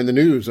to Behind the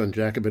News on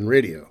Jacobin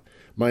Radio.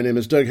 My name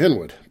is Doug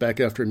Henwood, back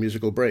after a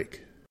musical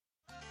break.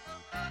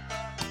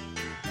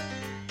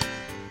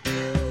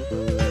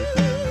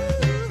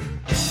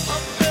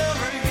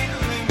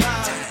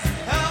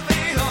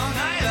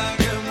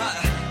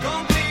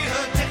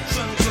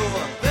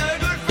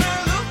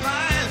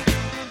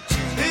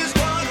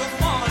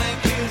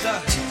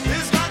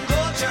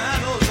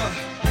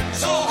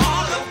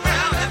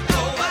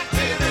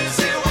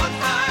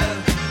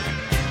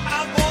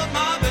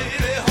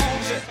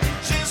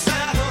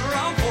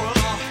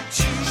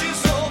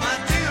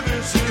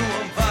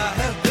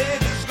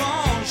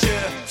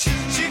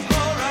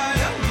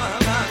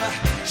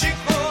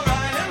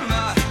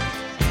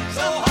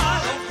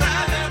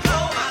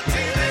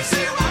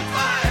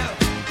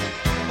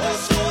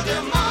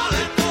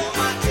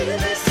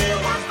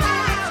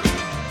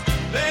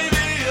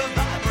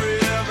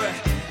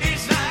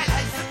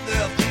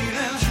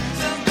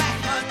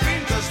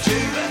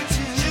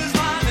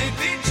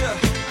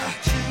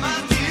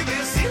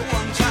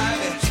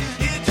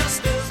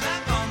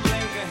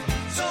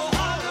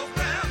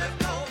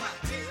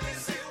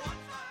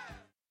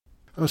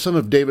 Some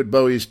of David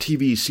Bowie's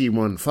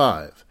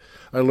TVC-15.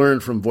 I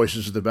learned from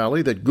Voices of the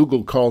Valley that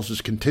Google calls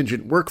its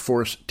contingent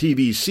workforce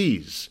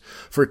TVCs,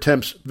 for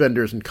temps,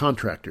 vendors, and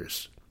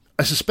contractors.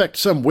 I suspect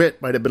some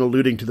wit might have been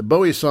alluding to the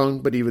Bowie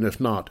song, but even if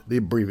not, the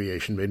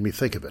abbreviation made me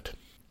think of it.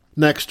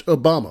 Next,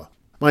 Obama.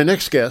 My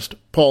next guest,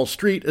 Paul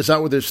Street, is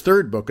out with his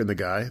third book in the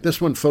guy, this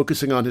one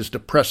focusing on his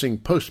depressing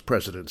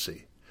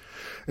post-presidency.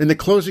 In the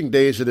closing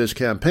days of his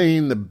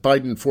campaign, the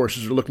Biden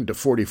forces are looking to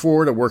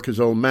 44 to work his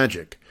own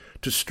magic.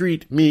 To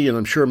Street, me, and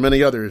I'm sure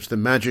many others, the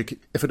magic,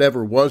 if it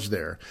ever was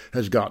there,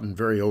 has gotten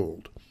very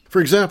old.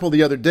 For example,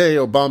 the other day,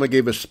 Obama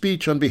gave a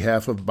speech on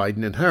behalf of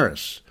Biden and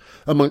Harris.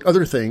 Among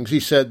other things, he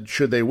said,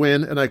 should they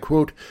win, and I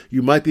quote,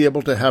 "You might be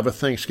able to have a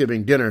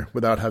Thanksgiving dinner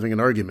without having an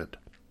argument."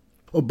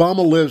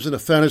 Obama lives in a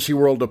fantasy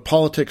world of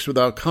politics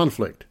without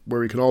conflict,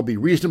 where we can all be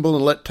reasonable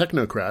and let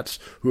technocrats,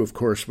 who of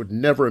course would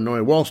never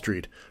annoy Wall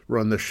Street,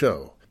 run the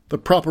show. The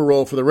proper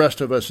role for the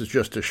rest of us is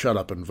just to shut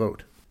up and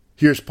vote.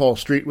 Here's Paul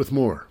Street with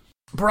more.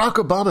 Barack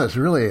Obama is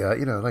really,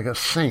 like a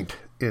saint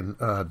in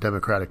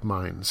Democratic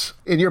minds.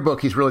 In your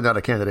book, he's really not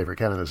a candidate for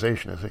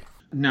canonization, is he?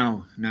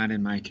 No, not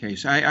in my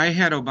case. I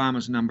had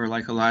Obama's number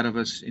like a lot of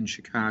us in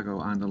Chicago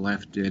on the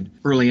left did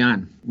early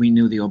on. We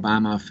knew the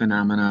Obama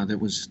phenomena that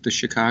was the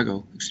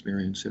Chicago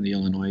experience and the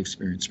Illinois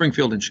experience,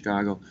 Springfield and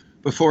Chicago,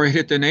 before it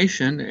hit the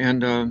nation.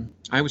 And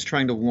I was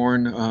trying to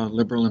warn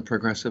liberal and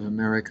progressive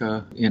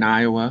America in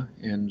Iowa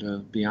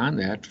and beyond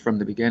that from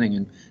the beginning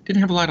and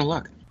didn't have a lot of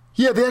luck.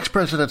 Yeah, the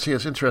ex-presidency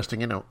is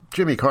interesting.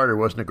 Jimmy Carter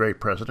wasn't a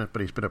great president,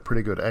 but he's been a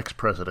pretty good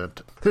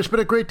ex-president. There's been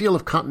a great deal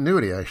of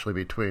continuity, actually,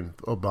 between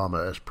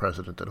Obama as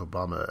president and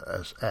Obama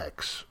as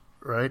ex,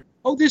 right?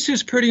 Oh, this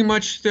is pretty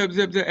much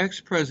the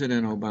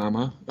ex-president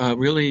Obama,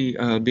 really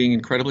being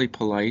incredibly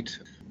polite,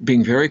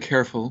 being very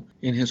careful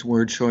in his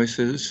word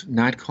choices,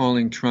 not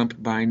calling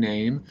Trump by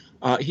name.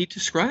 He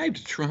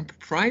described Trump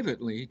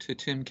privately to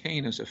Tim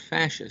Kaine as a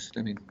fascist.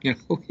 I mean,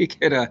 he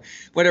could,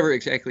 whatever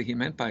exactly he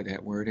meant by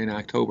that word in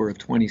October of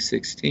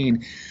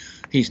 2016.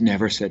 He's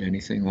never said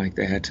anything like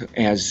that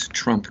as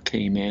Trump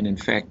came in. In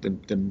fact,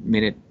 the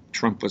minute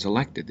Trump was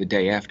elected, the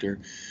day after,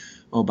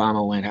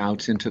 Obama went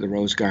out into the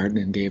Rose Garden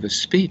and gave a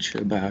speech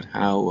about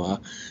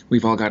how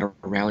we've all got to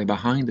rally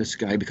behind this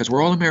guy because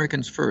we're all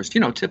Americans first.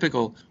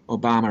 Typical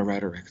Obama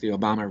rhetoric, the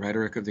Obama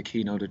rhetoric of the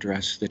keynote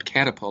address that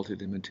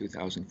catapulted him in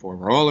 2004.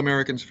 We're all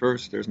Americans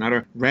first. There's not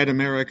a red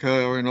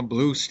America or in a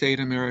blue state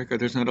America.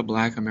 There's not a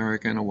black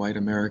America and a white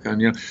America.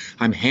 And,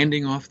 I'm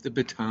handing off the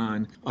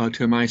baton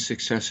to my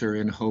successor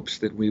in hopes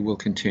that we will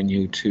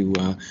continue to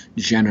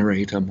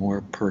generate a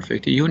more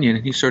perfect union.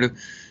 And he sort of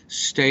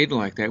stayed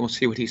like that. We'll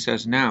see what he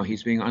says now.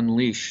 He's being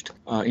unleashed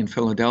in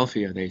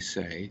Philadelphia, they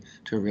say,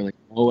 to really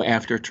go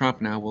after Trump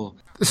now.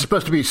 This is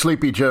supposed to be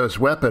Sleepy Joe's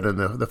weapon in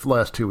the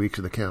last 2 weeks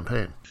of the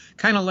campaign.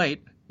 Kind of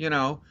late,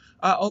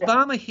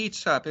 Obama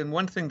heats up, and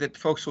one thing that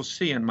folks will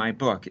see in my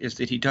book is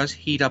that he does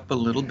heat up a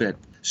little bit,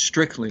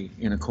 strictly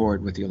in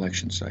accord with the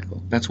election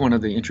cycle. That's one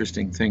of the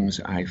interesting things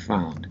I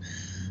found,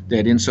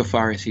 that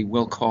insofar as he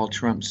will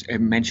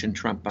mention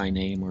Trump by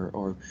name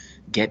or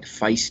get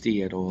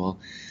feisty at all,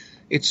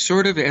 it's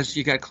sort of as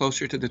you got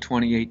closer to the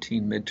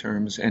 2018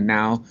 midterms, and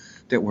now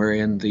that we're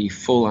in the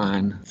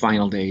full-on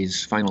final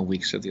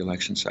weeks of the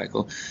election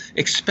cycle,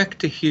 expect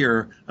to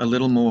hear a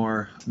little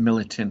more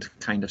militant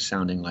kind of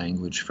sounding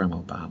language from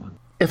Obama.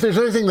 If there's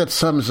anything that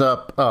sums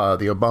up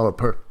the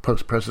Obama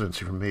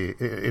post-presidency for me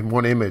in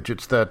one image,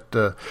 it's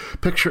that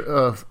picture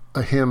of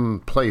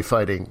him play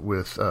fighting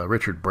with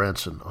Richard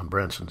Branson on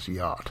Branson's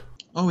yacht.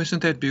 Oh,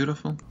 isn't that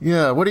beautiful?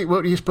 Yeah. What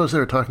do you suppose they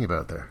were talking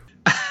about there?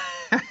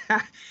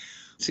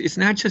 It's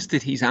not just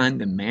that he's on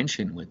the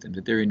mansion with them,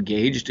 that they're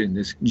engaged in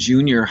this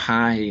junior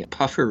high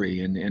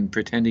puffery and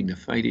pretending to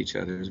fight each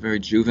other. It's very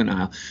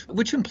juvenile,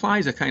 which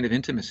implies a kind of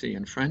intimacy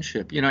and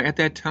friendship. At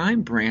that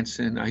time,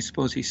 Branson, I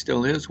suppose he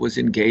still is, was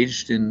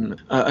engaged in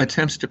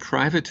attempts to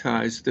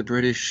privatize the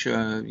British,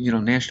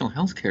 national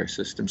health care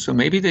system. So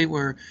maybe they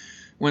were,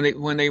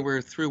 when they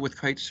were through with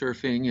kite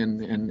surfing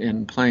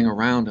and playing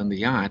around on the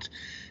yacht,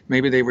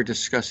 maybe they were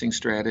discussing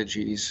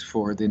strategies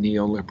for the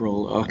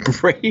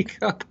neoliberal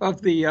breakup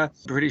of the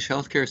British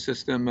healthcare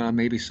system,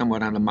 maybe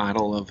somewhat on a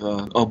model of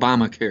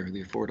Obamacare,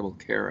 the Affordable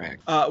Care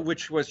Act,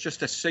 which was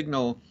just a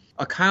signal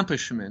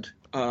accomplishment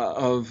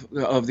of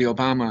the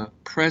Obama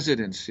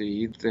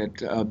presidency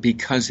that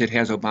because it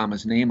has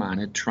Obama's name on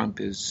it,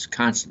 Trump is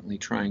constantly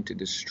trying to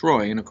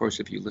destroy. And of course,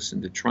 if you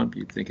listen to Trump,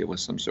 you'd think it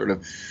was some sort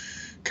of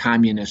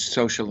communist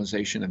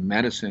socialization of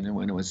medicine, and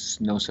when it was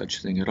no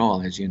such thing at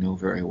all, as you know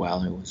very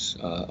well. It was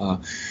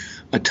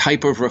a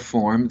type of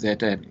reform that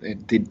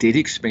did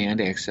expand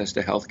access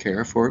to health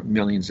care for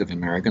millions of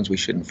Americans. We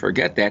shouldn't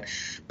forget that,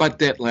 but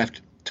that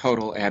left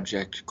total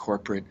abject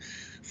corporate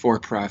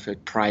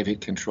for-profit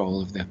private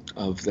control of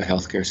the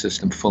healthcare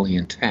system fully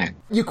intact.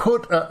 You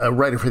quote a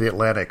writer for The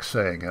Atlantic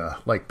saying,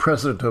 like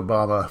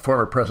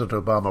former President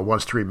Obama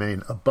wants to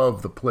remain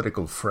above the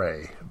political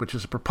fray, which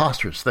is a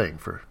preposterous thing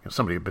for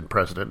somebody who's been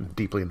president and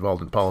deeply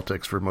involved in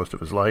politics for most of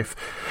his life.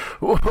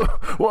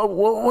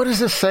 What does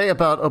this say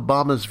about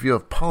Obama's view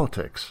of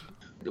politics?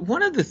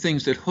 One of the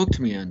things that hooked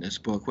me on this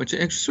book, which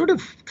is sort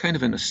of kind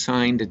of an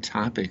assigned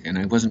topic, and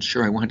I wasn't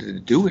sure I wanted to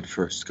do it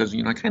first because,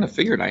 I kind of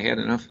figured I had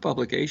enough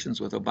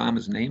publications with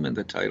Obama's name in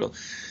the title.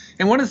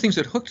 And one of the things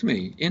that hooked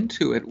me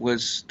into it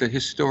was the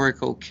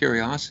historical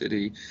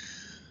curiosity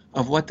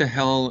of what the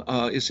hell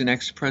is an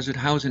ex-president,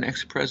 how is an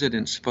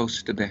ex-president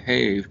supposed to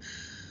behave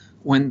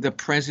when the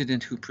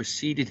president who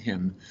preceded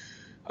him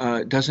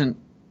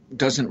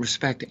doesn't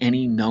respect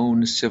any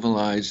known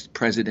civilized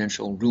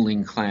presidential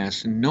ruling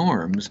class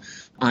norms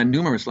on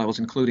numerous levels,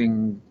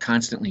 including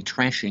constantly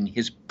trashing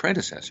his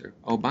predecessor,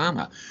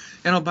 Obama.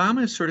 And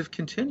Obama has sort of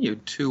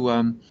continued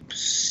to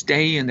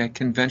stay in that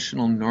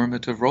conventional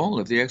normative role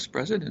of the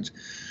ex-presidents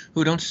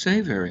who don't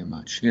say very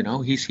much.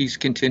 He's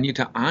continued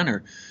to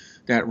honor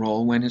that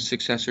role when his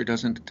successor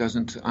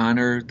doesn't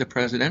honor the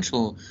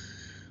presidential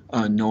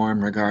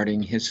norm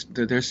regarding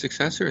their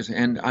successors.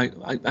 And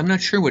I'm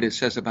not sure what it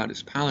says about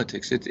his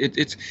politics.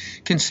 It's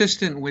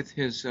consistent with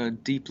his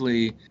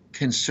deeply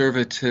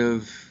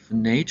conservative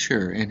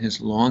nature and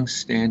his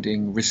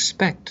long-standing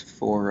respect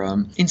for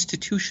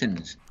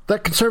institutions.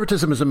 That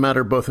conservatism is a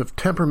matter both of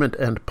temperament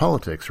and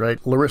politics,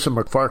 right? Larissa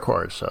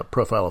McFarquhar's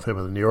profile of him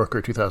in The New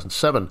Yorker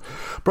 2007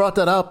 brought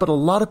that out, but a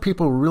lot of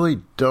people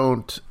really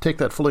don't take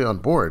that fully on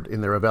board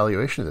in their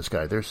evaluation of this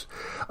guy. There's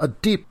a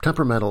deep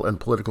temperamental and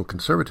political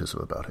conservatism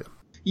about him.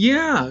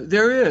 Yeah,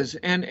 there is,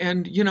 and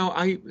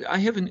I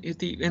haven't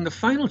in the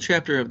final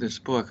chapter of this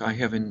book, I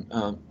have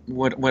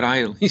what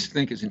I at least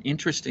think is an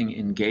interesting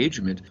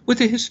engagement with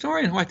a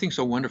historian who I think is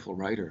a wonderful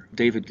writer,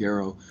 David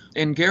Garrow.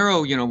 And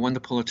Garrow, won the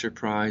Pulitzer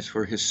Prize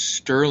for his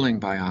sterling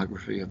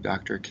biography of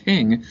Dr.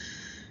 King,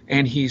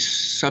 and he's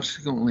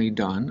subsequently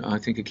done, I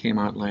think it came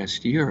out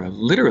last year, a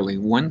literally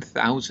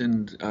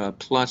 1,000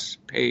 plus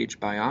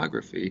page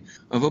biography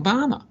of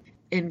Obama.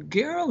 And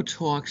Garrow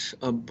talks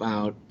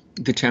about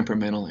the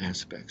temperamental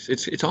aspects.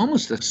 It's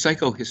almost a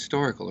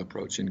psychohistorical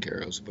approach in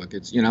Garrow's book.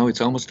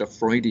 It's almost a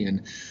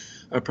Freudian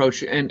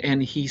approach,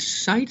 and he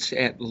cites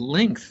at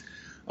length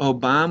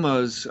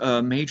Obama's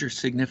major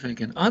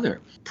significant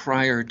other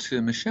prior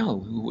to Michelle,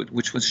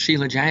 which was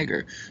Sheila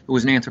Jagger, who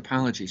was an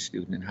anthropology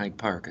student in Hyde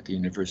Park at the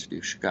University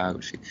of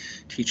Chicago. She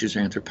teaches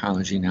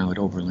anthropology now at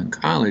Oberlin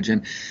College,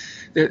 and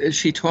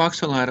she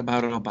talks a lot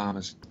about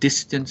Obama's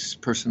distance,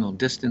 personal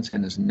distance,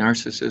 and his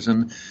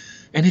narcissism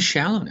and his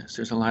shallowness.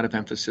 There's a lot of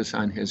emphasis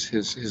on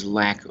his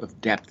lack of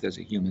depth as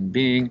a human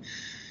being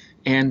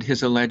and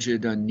his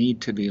alleged need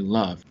to be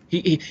loved.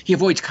 He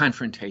avoids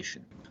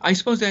confrontation. I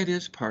suppose that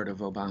is part of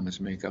Obama's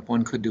makeup.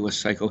 One could do a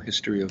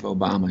psychohistory of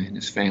Obama and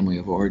his family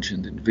of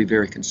origin and be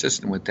very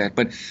consistent with that.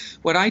 But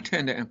what I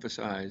tend to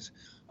emphasize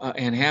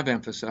and have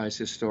emphasized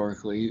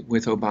historically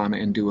with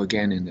Obama and do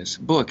again in this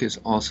book is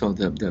also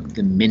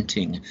the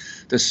minting,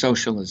 the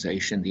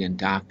socialization, the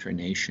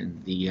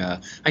indoctrination.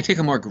 I take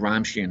a more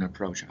Gramscian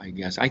approach, I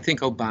guess. I think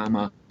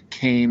Obama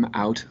came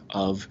out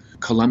of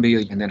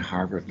Columbia and then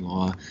Harvard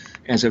Law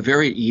as a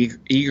very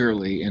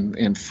eagerly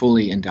and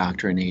fully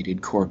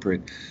indoctrinated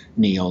corporate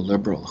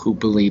neoliberal who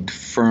believed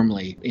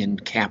firmly in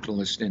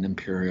capitalist and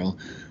imperial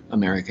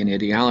American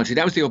ideology.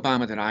 That was the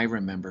Obama that I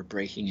remember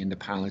breaking into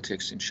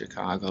politics in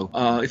Chicago.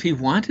 If he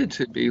wanted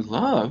to be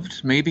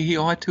loved, maybe he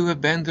ought to have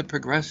been the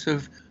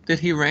progressive that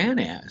he ran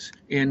as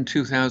in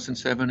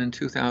 2007 and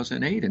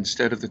 2008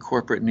 instead of the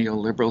corporate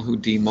neoliberal who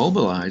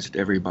demobilized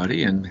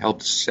everybody and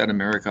helped set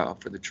America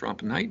up for the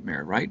Trump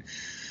nightmare, right?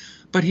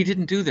 But he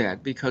didn't do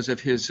that because of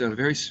his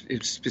very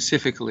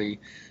specifically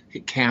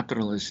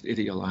capitalist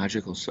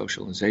ideological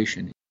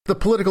socialization. The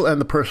political and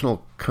the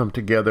personal come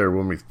together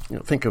when we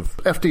think of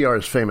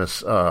FDR's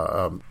famous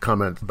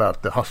comment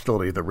about the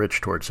hostility of the rich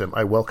towards him.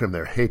 I welcome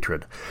their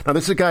hatred. Now,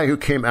 this is a guy who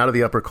came out of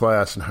the upper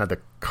class and had the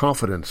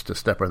confidence to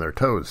step on their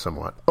toes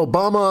somewhat.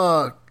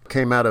 Obama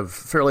came out of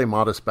fairly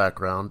modest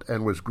background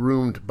and was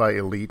groomed by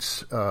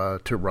elites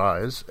to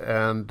rise,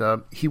 and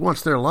he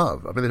wants their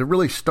love. I mean, there's a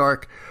really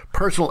stark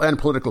personal and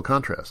political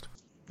contrast.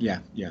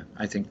 Yeah,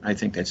 I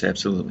think that's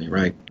absolutely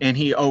right. And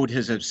he owed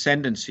his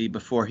ascendancy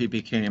before he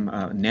became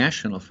a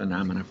national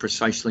phenomenon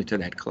precisely to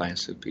that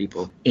class of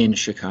people in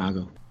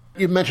Chicago.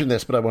 You mentioned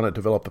this, but I want to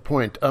develop the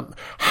point.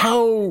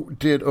 How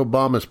did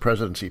Obama's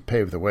presidency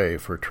pave the way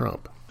for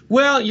Trump?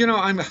 Well,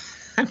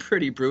 I'm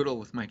pretty brutal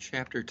with my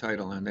chapter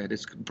title on that.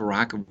 It's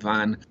Barack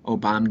von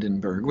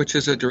Obamdenberg, which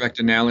is a direct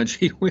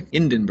analogy with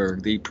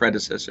Hindenburg, the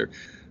predecessor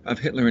of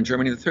Hitler in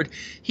Germany the III.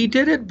 He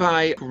did it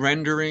by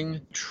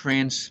rendering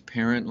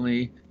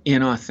transparently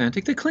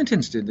inauthentic. The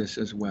Clintons did this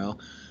as well.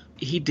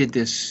 He did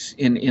this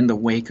in the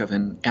wake of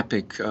an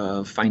epic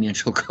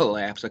financial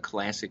collapse, a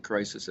classic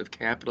crisis of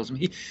capitalism.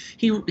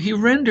 He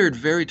rendered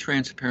very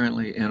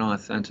transparently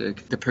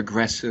inauthentic the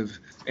progressive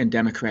and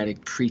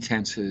democratic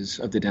pretenses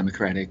of the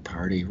Democratic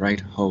Party, right?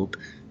 Hope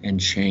and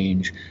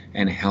change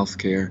and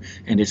healthcare,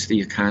 and it's the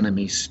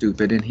economy,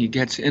 stupid. And he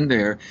gets in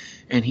there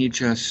and he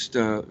just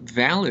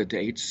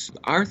validates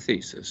our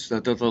thesis,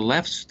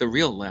 the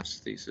real left's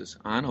thesis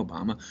on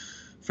Obama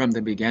from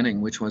the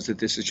beginning, which was that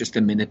this is just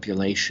a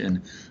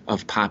manipulation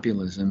of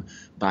populism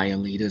by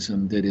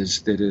elitism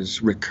that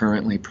is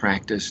recurrently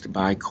practiced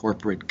by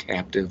corporate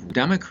captive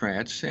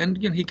Democrats. And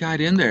he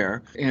got in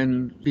there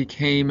and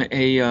became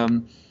a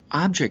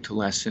object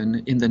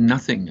lesson in the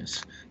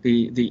nothingness,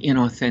 the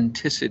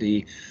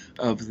inauthenticity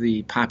of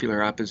the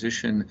popular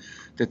opposition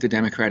that the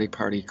Democratic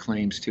Party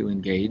claims to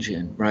engage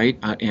in, right?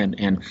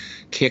 And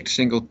kicked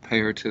single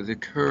payer to the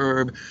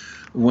curb,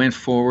 went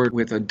forward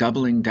with a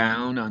doubling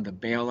down on the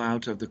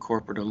bailout of the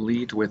corporate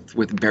elite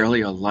with barely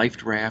a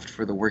life raft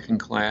for the working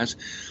class,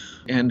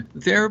 and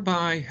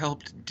thereby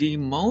helped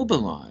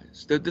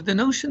demobilize. The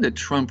notion that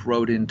Trump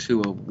rode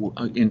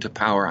into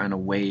power on a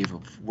wave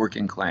of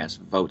working class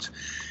votes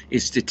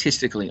is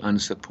statistically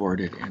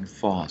unsupported and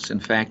false. In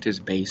fact, his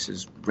base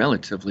is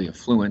relatively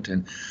affluent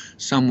and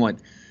somewhat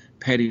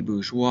petty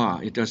bourgeois.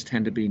 It does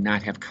tend to be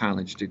not have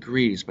college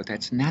degrees, but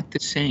that's not the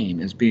same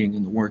as being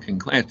in the working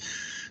class.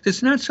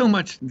 It's not so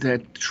much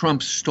that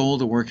Trump stole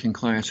the working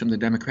class from the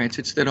Democrats,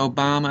 it's that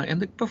Obama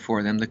and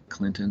before them, the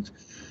Clintons,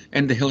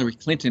 and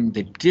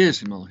the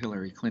dismal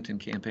Hillary Clinton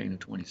campaign of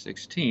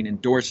 2016,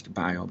 endorsed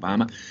by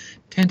Obama,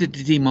 tended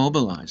to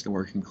demobilize the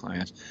working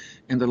class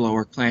and the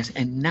lower class,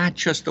 and not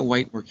just the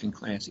white working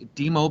class. It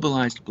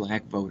demobilized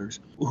black voters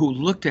who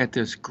looked at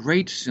this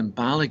great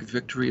symbolic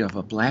victory of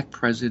a black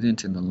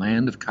president in the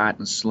land of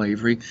cotton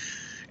slavery,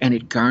 and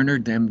it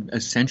garnered them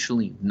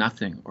essentially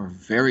nothing or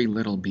very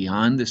little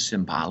beyond the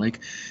symbolic.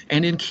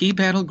 And in key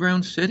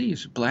battleground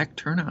cities, black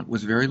turnout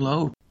was very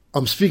low.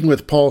 I'm speaking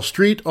with Paul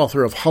Street,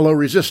 author of Hollow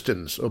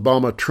Resistance,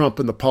 Obama, Trump,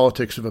 and the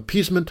Politics of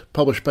Appeasement,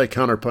 published by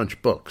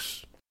Counterpunch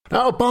Books.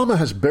 Now, Obama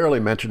has barely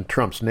mentioned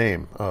Trump's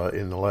name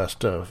in the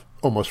last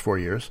almost 4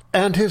 years,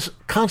 and his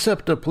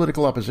concept of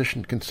political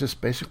opposition consists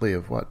basically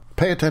of what?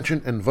 Pay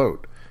attention and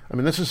vote. I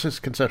mean, this is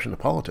his conception of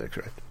politics,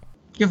 right?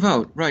 You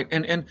vote, right.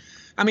 And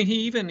I mean,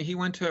 he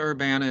went to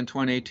Urbana in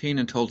 2018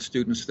 and told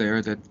students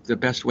there that the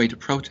best way to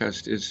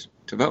protest is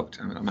to vote.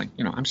 I mean, I'm like,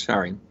 I'm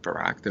sorry,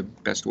 Barack, the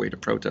best way to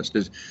protest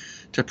is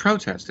to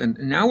protest. And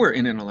now we're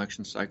in an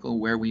election cycle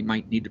where we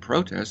might need to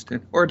protest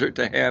in order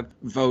to have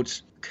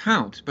votes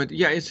count. But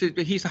yeah,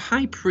 he's a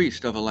high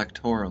priest of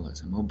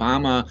electoralism.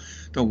 Obama,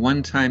 the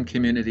one-time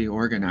community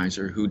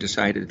organizer who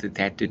decided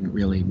that didn't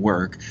really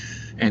work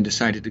and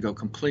decided to go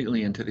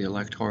completely into the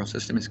electoral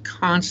system, is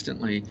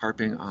constantly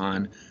harping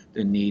on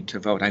the need to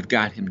vote. I've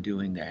got him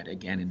doing that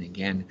again and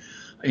again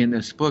in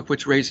this book,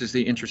 which raises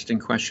the interesting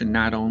question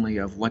not only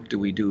of what do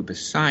we do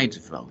besides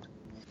vote,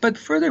 but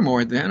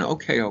furthermore then,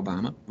 okay,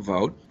 Obama,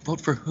 vote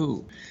for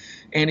who?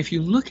 And if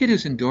you look at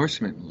his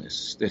endorsement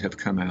lists that have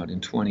come out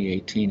in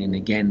 2018 and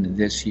again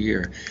this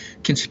year,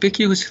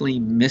 conspicuously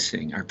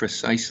missing are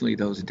precisely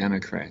those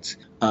Democrats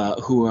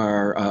who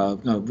are,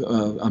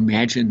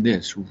 imagine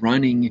this,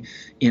 running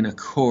in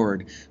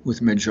accord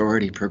with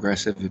majority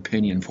progressive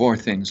opinion for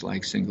things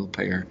like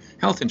single-payer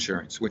health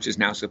insurance, which is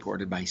now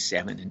supported by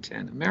 7 in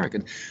 10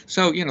 Americans.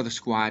 So, the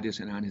squad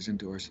isn't on his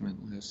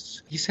endorsement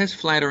lists. He says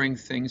flattering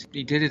things.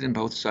 He did it in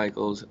both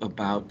cycles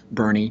about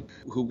Bernie,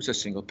 who was a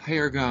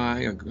single-payer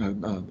guy,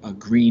 a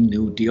Green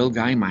New Deal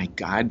guy. My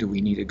God, do we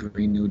need a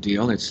Green New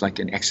Deal? It's like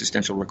an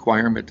existential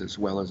requirement as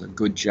well as a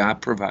good job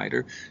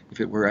provider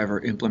if it were ever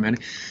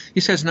implemented. He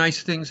says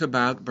nice things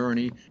about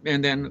Bernie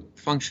and then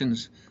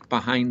functions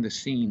behind the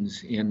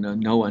scenes in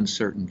no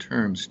uncertain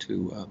terms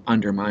to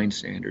undermine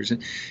Sanders.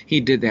 And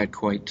he did that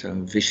quite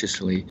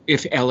viciously,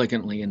 if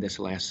elegantly, in this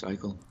last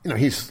cycle.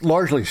 He's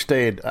largely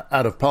stayed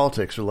out of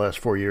politics for the last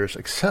 4 years,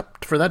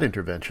 except for that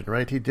intervention,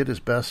 right? He did his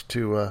best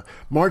to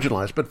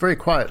marginalize, but very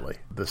quietly,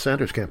 the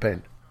Sanders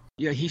campaign.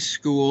 Yeah, he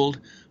schooled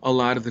a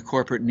lot of the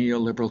corporate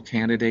neoliberal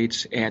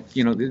candidates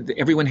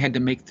everyone had to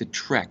make the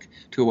trek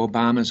to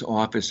Obama's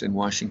office in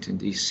Washington,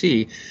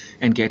 D.C.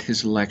 and get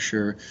his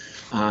lecture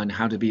on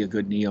how to be a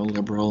good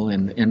neoliberal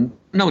and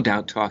no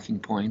doubt talking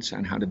points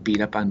on how to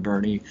beat up on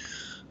Bernie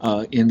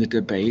in the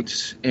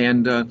debates,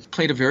 and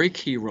played a very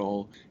key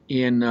role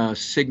in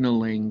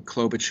signaling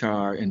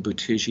Klobuchar and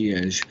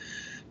Buttigieg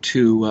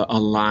to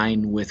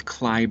align with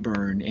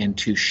Clyburn and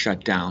to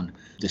shut down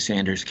the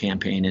Sanders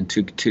campaign and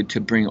to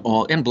bring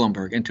all, and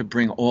Bloomberg, and to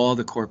bring all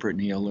the corporate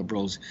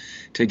neoliberals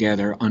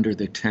together under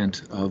the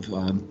tent of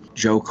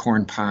Joe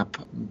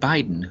Cornpop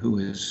Biden, who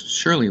is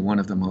surely one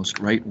of the most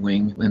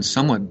right-wing and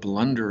somewhat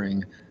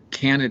blundering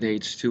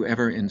candidates to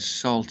ever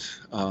insult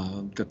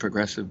the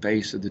progressive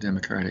base of the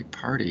Democratic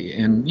Party.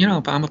 And,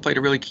 Obama played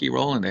a really key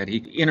role in that.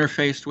 He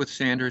interfaced with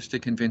Sanders to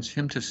convince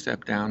him to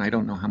step down. I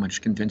don't know how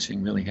much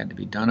convincing really had to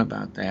be done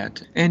about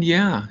that. And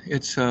yeah,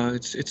 it's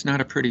not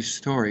a pretty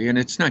story. And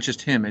it's not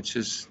just him, it's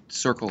his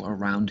circle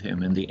around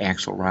him and the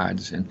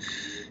Axelrods and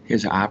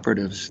his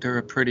operatives. They're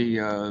a pretty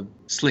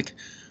slick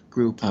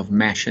group of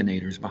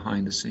machinators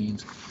behind the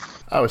scenes.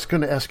 I was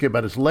going to ask you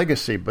about his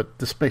legacy, but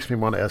this makes me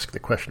want to ask the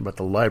question about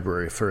the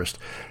library first.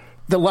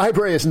 The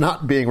library is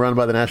not being run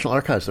by the National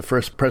Archives, the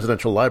first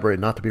presidential library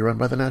not to be run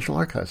by the National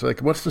Archives.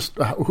 What's this?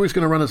 Who's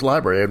going to run his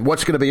library, and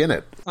what's going to be in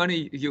it?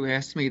 Funny you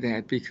asked me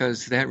that,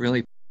 because that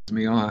really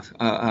me off,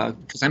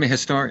 because I'm a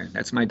historian.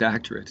 That's my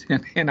doctorate,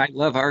 and I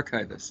love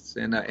archivists.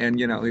 And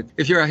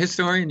if you're a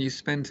historian, you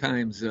spend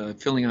times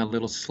filling out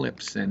little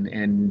slips,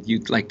 and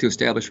you'd like to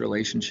establish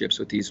relationships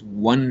with these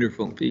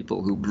wonderful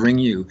people who bring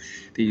you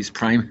these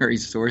primary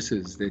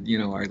sources that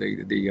are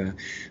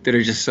that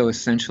are just so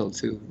essential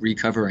to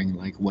recovering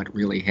like what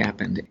really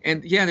happened.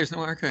 And yeah, there's no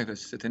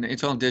archivists.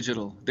 It's all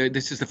digital.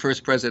 This is the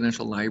first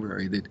presidential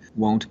library that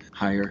won't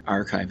hire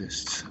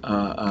archivists,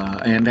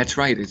 and that's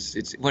right.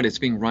 It's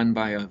being run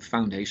by a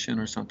foundation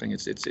or something.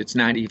 It's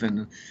not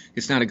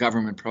a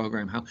government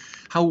program.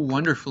 How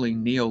wonderfully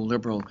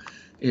neoliberal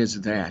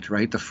is that,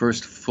 right? The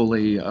first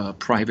fully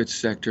private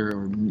sector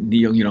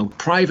or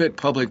private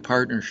public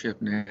partnership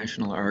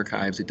National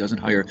Archives. It doesn't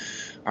hire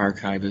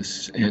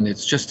archivists, and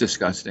it's just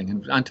disgusting.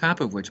 And on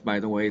top of which, by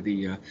the way,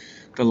 the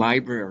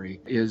library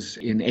is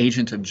an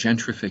agent of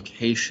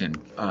gentrification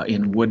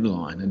in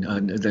Woodlawn,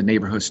 and the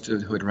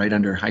neighborhood right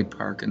under Hyde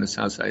Park in the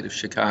south side of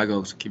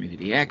Chicago.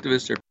 Community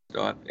activists are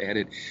off at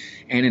it,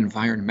 and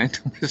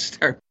environmentalists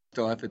are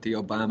off at the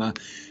Obama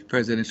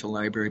Presidential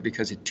Library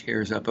because it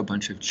tears up a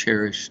bunch of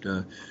cherished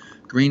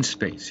green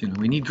space.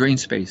 We need green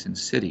space in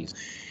cities.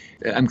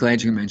 I'm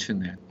glad you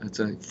mentioned that. That's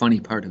a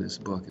funny part of this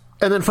book.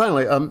 And then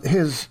finally,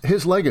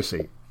 his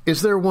legacy.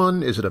 Is there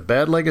one? Is it a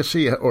bad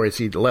legacy, or has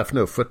he left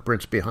no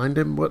footprints behind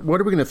him? What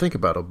are we going to think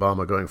about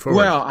Obama going forward?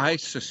 Well, I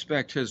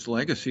suspect his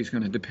legacy is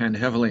going to depend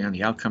heavily on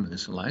the outcome of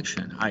this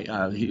election.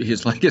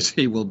 His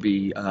legacy will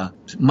be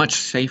much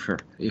safer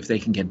if they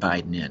can get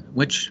Biden in,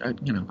 which,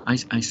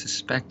 I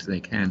suspect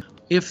they can.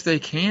 If they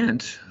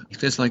can't,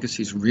 if his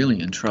legacy is really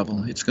in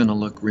trouble, it's going to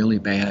look really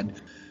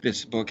bad.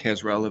 This book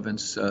has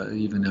relevance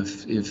even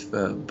if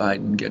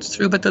Biden gets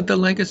through. But the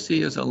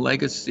legacy is a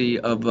legacy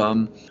of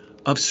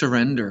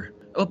surrender.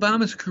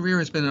 Obama's career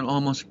has been an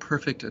almost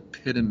perfect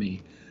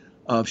epitome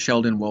of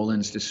Sheldon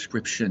Wolin's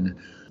description,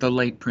 the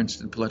late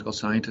Princeton political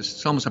scientist.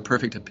 It's almost a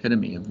perfect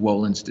epitome of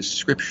Wolin's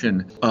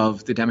description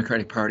of the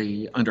Democratic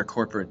Party under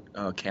corporate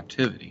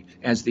captivity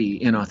as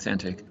the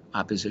inauthentic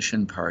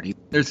opposition party.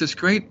 There's this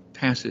great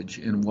passage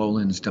in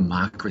Wolin's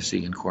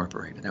Democracy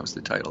Incorporated, that was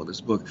the title of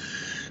his book,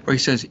 where he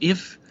says,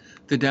 if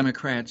the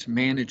Democrats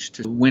manage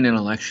to win an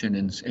election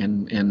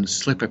and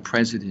slip a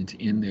president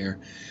in there,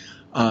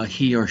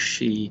 he or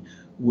she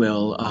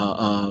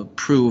will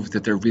prove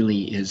that there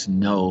really is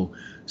no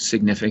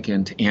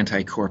significant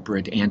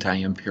anti-corporate,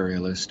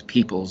 anti-imperialist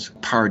people's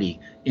party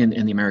in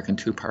the American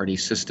two-party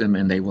system,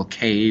 and they will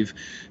cave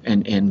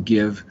and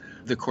give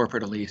the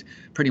corporate elite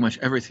pretty much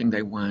everything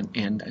they want.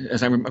 And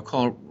as I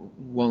recall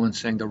Wolin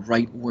saying, the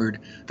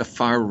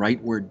far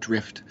rightward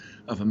drift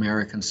of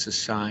American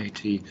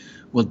society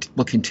will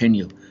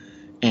continue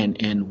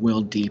and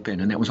will deepen.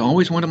 And that was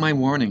always one of my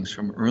warnings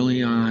from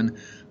early on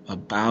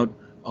about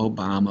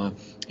Obama,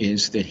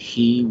 is that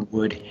he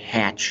would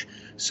hatch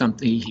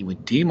something, he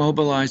would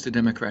demobilize the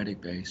Democratic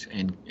base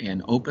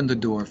and open the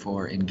door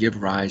for and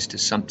give rise to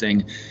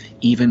something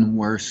even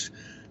worse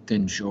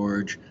than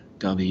George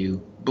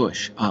W.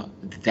 Bush.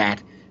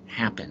 That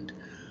happened.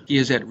 He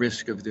is at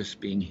risk of this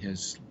being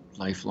his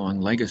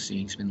lifelong legacy.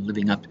 He's been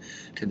living up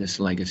to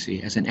this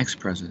legacy as an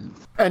ex-president.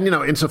 And,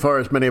 insofar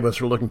as many of us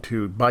are looking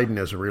to Biden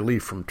as a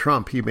relief from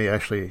Trump, he may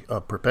actually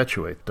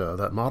perpetuate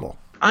that model.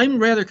 I'm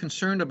rather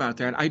concerned about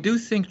that. I do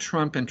think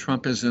Trump and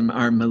Trumpism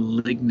are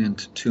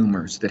malignant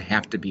tumors that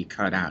have to be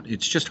cut out.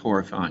 It's just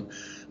horrifying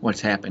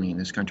what's happening in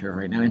this country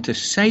right now. And to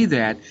say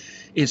that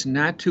is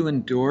not to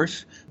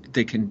endorse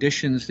the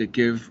conditions that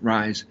give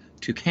rise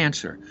to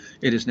cancer.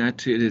 It is not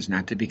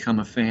to become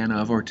a fan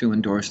of or to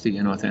endorse the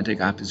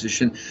inauthentic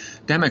opposition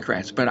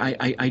Democrats. But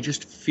I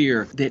just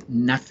fear that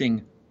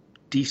nothing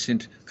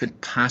decent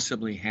could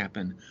possibly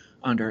happen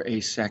under a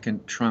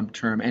second Trump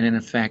term. And in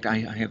fact, I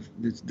have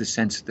the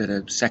sense that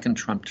a second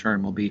Trump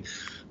term will be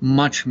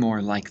much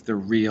more like the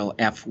real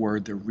F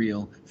word, the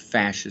real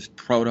fascist,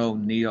 proto,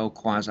 neo,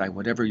 quasi,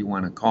 whatever you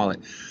want to call it.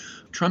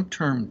 Trump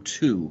term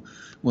 2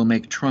 will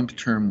make Trump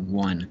term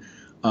 1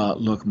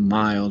 look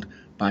mild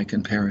by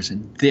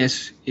comparison.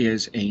 This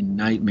is a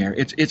nightmare.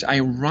 It's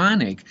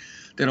ironic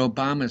that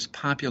Obama's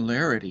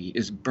popularity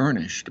is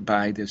burnished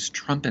by this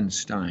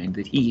Trumpenstein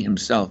that he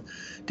himself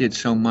did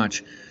so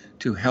much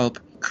to help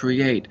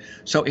create.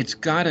 So it's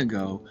got to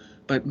go.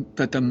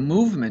 But the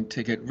movement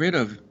to get rid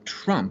of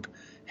Trump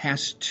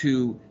has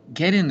to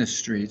get in the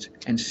streets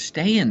and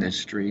stay in the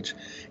streets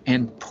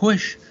and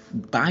push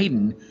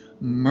Biden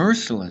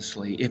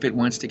mercilessly if it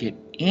wants to get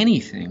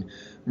anything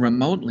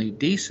remotely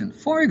decent.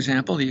 For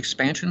example, the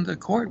expansion of the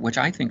court, which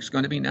I think is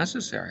going to be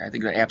necessary. I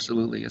think they're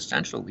absolutely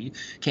essential. We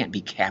can't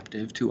be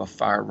captive to a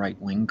far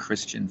right-wing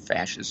Christian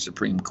fascist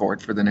Supreme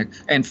Court for the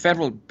next, and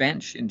federal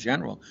bench in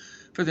general,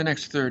 for the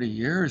next 30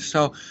 years.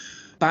 So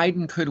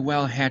Biden could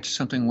well hatch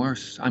something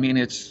worse. I mean,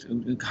 it's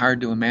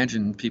hard to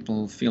imagine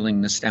people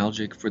feeling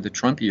nostalgic for the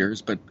Trump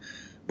years, but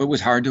it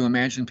was hard to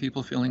imagine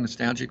people feeling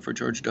nostalgic for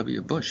George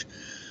W. Bush.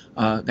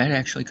 That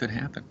actually could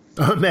happen.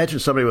 Imagine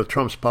somebody with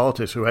Trump's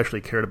politics who actually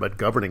cared about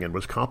governing and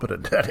was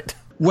competent at it.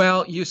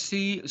 Well, you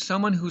see,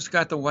 someone who's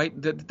got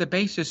the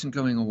base isn't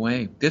going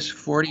away. This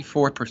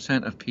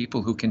 44% of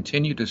people who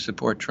continue to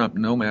support Trump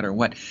no matter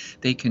what,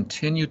 they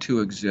continue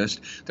to exist.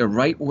 The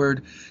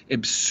rightward,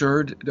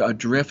 absurd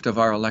drift of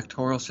our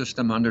electoral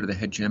system under the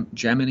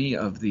hegemony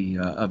of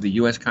the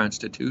U.S.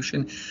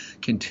 Constitution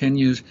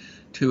continues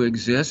to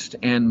exist.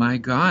 And my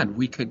God,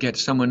 we could get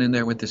someone in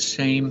there with the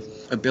same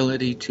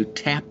ability to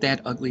tap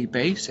that ugly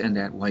base and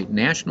that white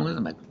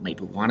nationalism.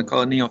 Maybe we want to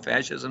call it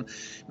neo-fascism.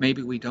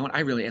 Maybe we don't. I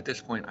really, at this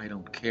point, I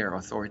don't care.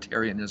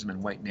 Authoritarianism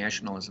and white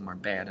nationalism are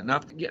bad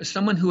enough.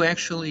 Someone who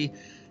actually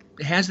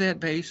has that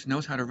base,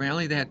 knows how to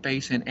rally that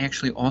base, and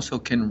actually also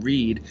can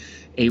read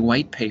a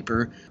white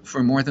paper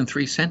for more than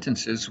 3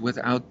 sentences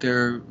without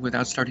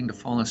starting to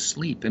fall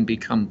asleep and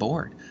become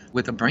bored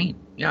with a brain.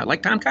 Yeah,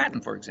 like Tom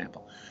Cotton, for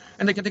example.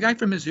 And the guy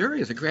from Missouri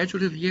is a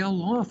graduate of Yale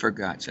Law, for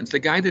God's sakes. The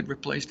guy that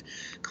replaced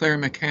Claire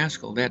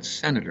McCaskill, that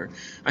senator.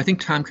 I think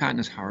Tom Cotton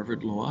is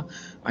Harvard Law.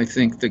 I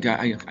think the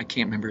guy, I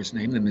can't remember his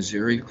name, the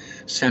Missouri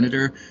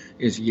senator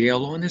is Yale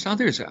Law. And there's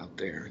others out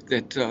there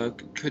that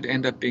could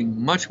end up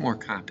being much more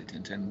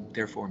competent and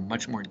therefore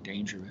much more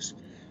dangerous,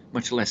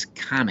 much less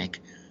comic.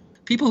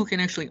 People who can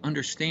actually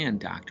understand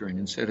doctrine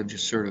instead of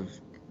just sort of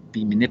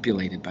be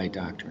manipulated by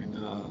doctrine.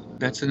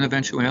 That's an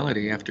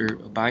eventuality after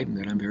Biden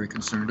that I'm very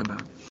concerned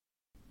about.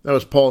 That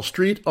was Paul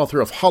Street,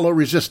 author of Hollow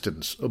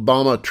Resistance,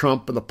 Obama,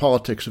 Trump, and the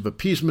Politics of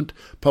Appeasement,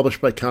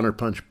 published by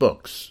Counterpunch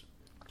Books.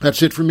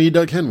 That's it for me,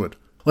 Doug Henwood.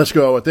 Let's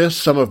go out with this,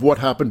 some of What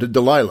Happened to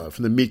Delilah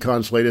from the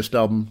Mekon's latest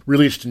album,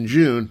 released in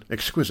June,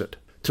 Exquisite.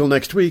 Till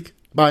next week,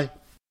 bye.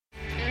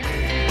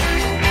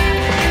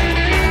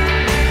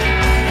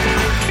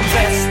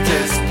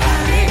 Investors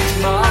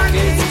panicked,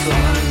 markets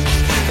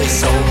plunged. They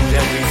sold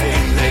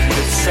everything they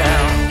could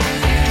sell.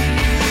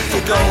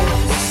 The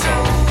gold was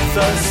sold,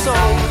 the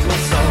soul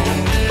was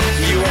sold.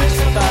 You went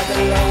to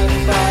Babylon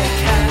by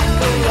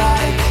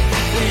candlelight.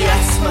 The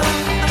asthma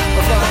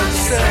of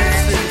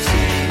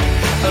uncertainty,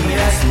 and the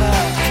asthma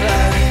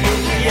clad in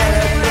the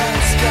yellow brown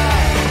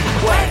sky.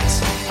 Wet,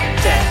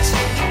 debt,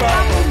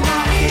 bubble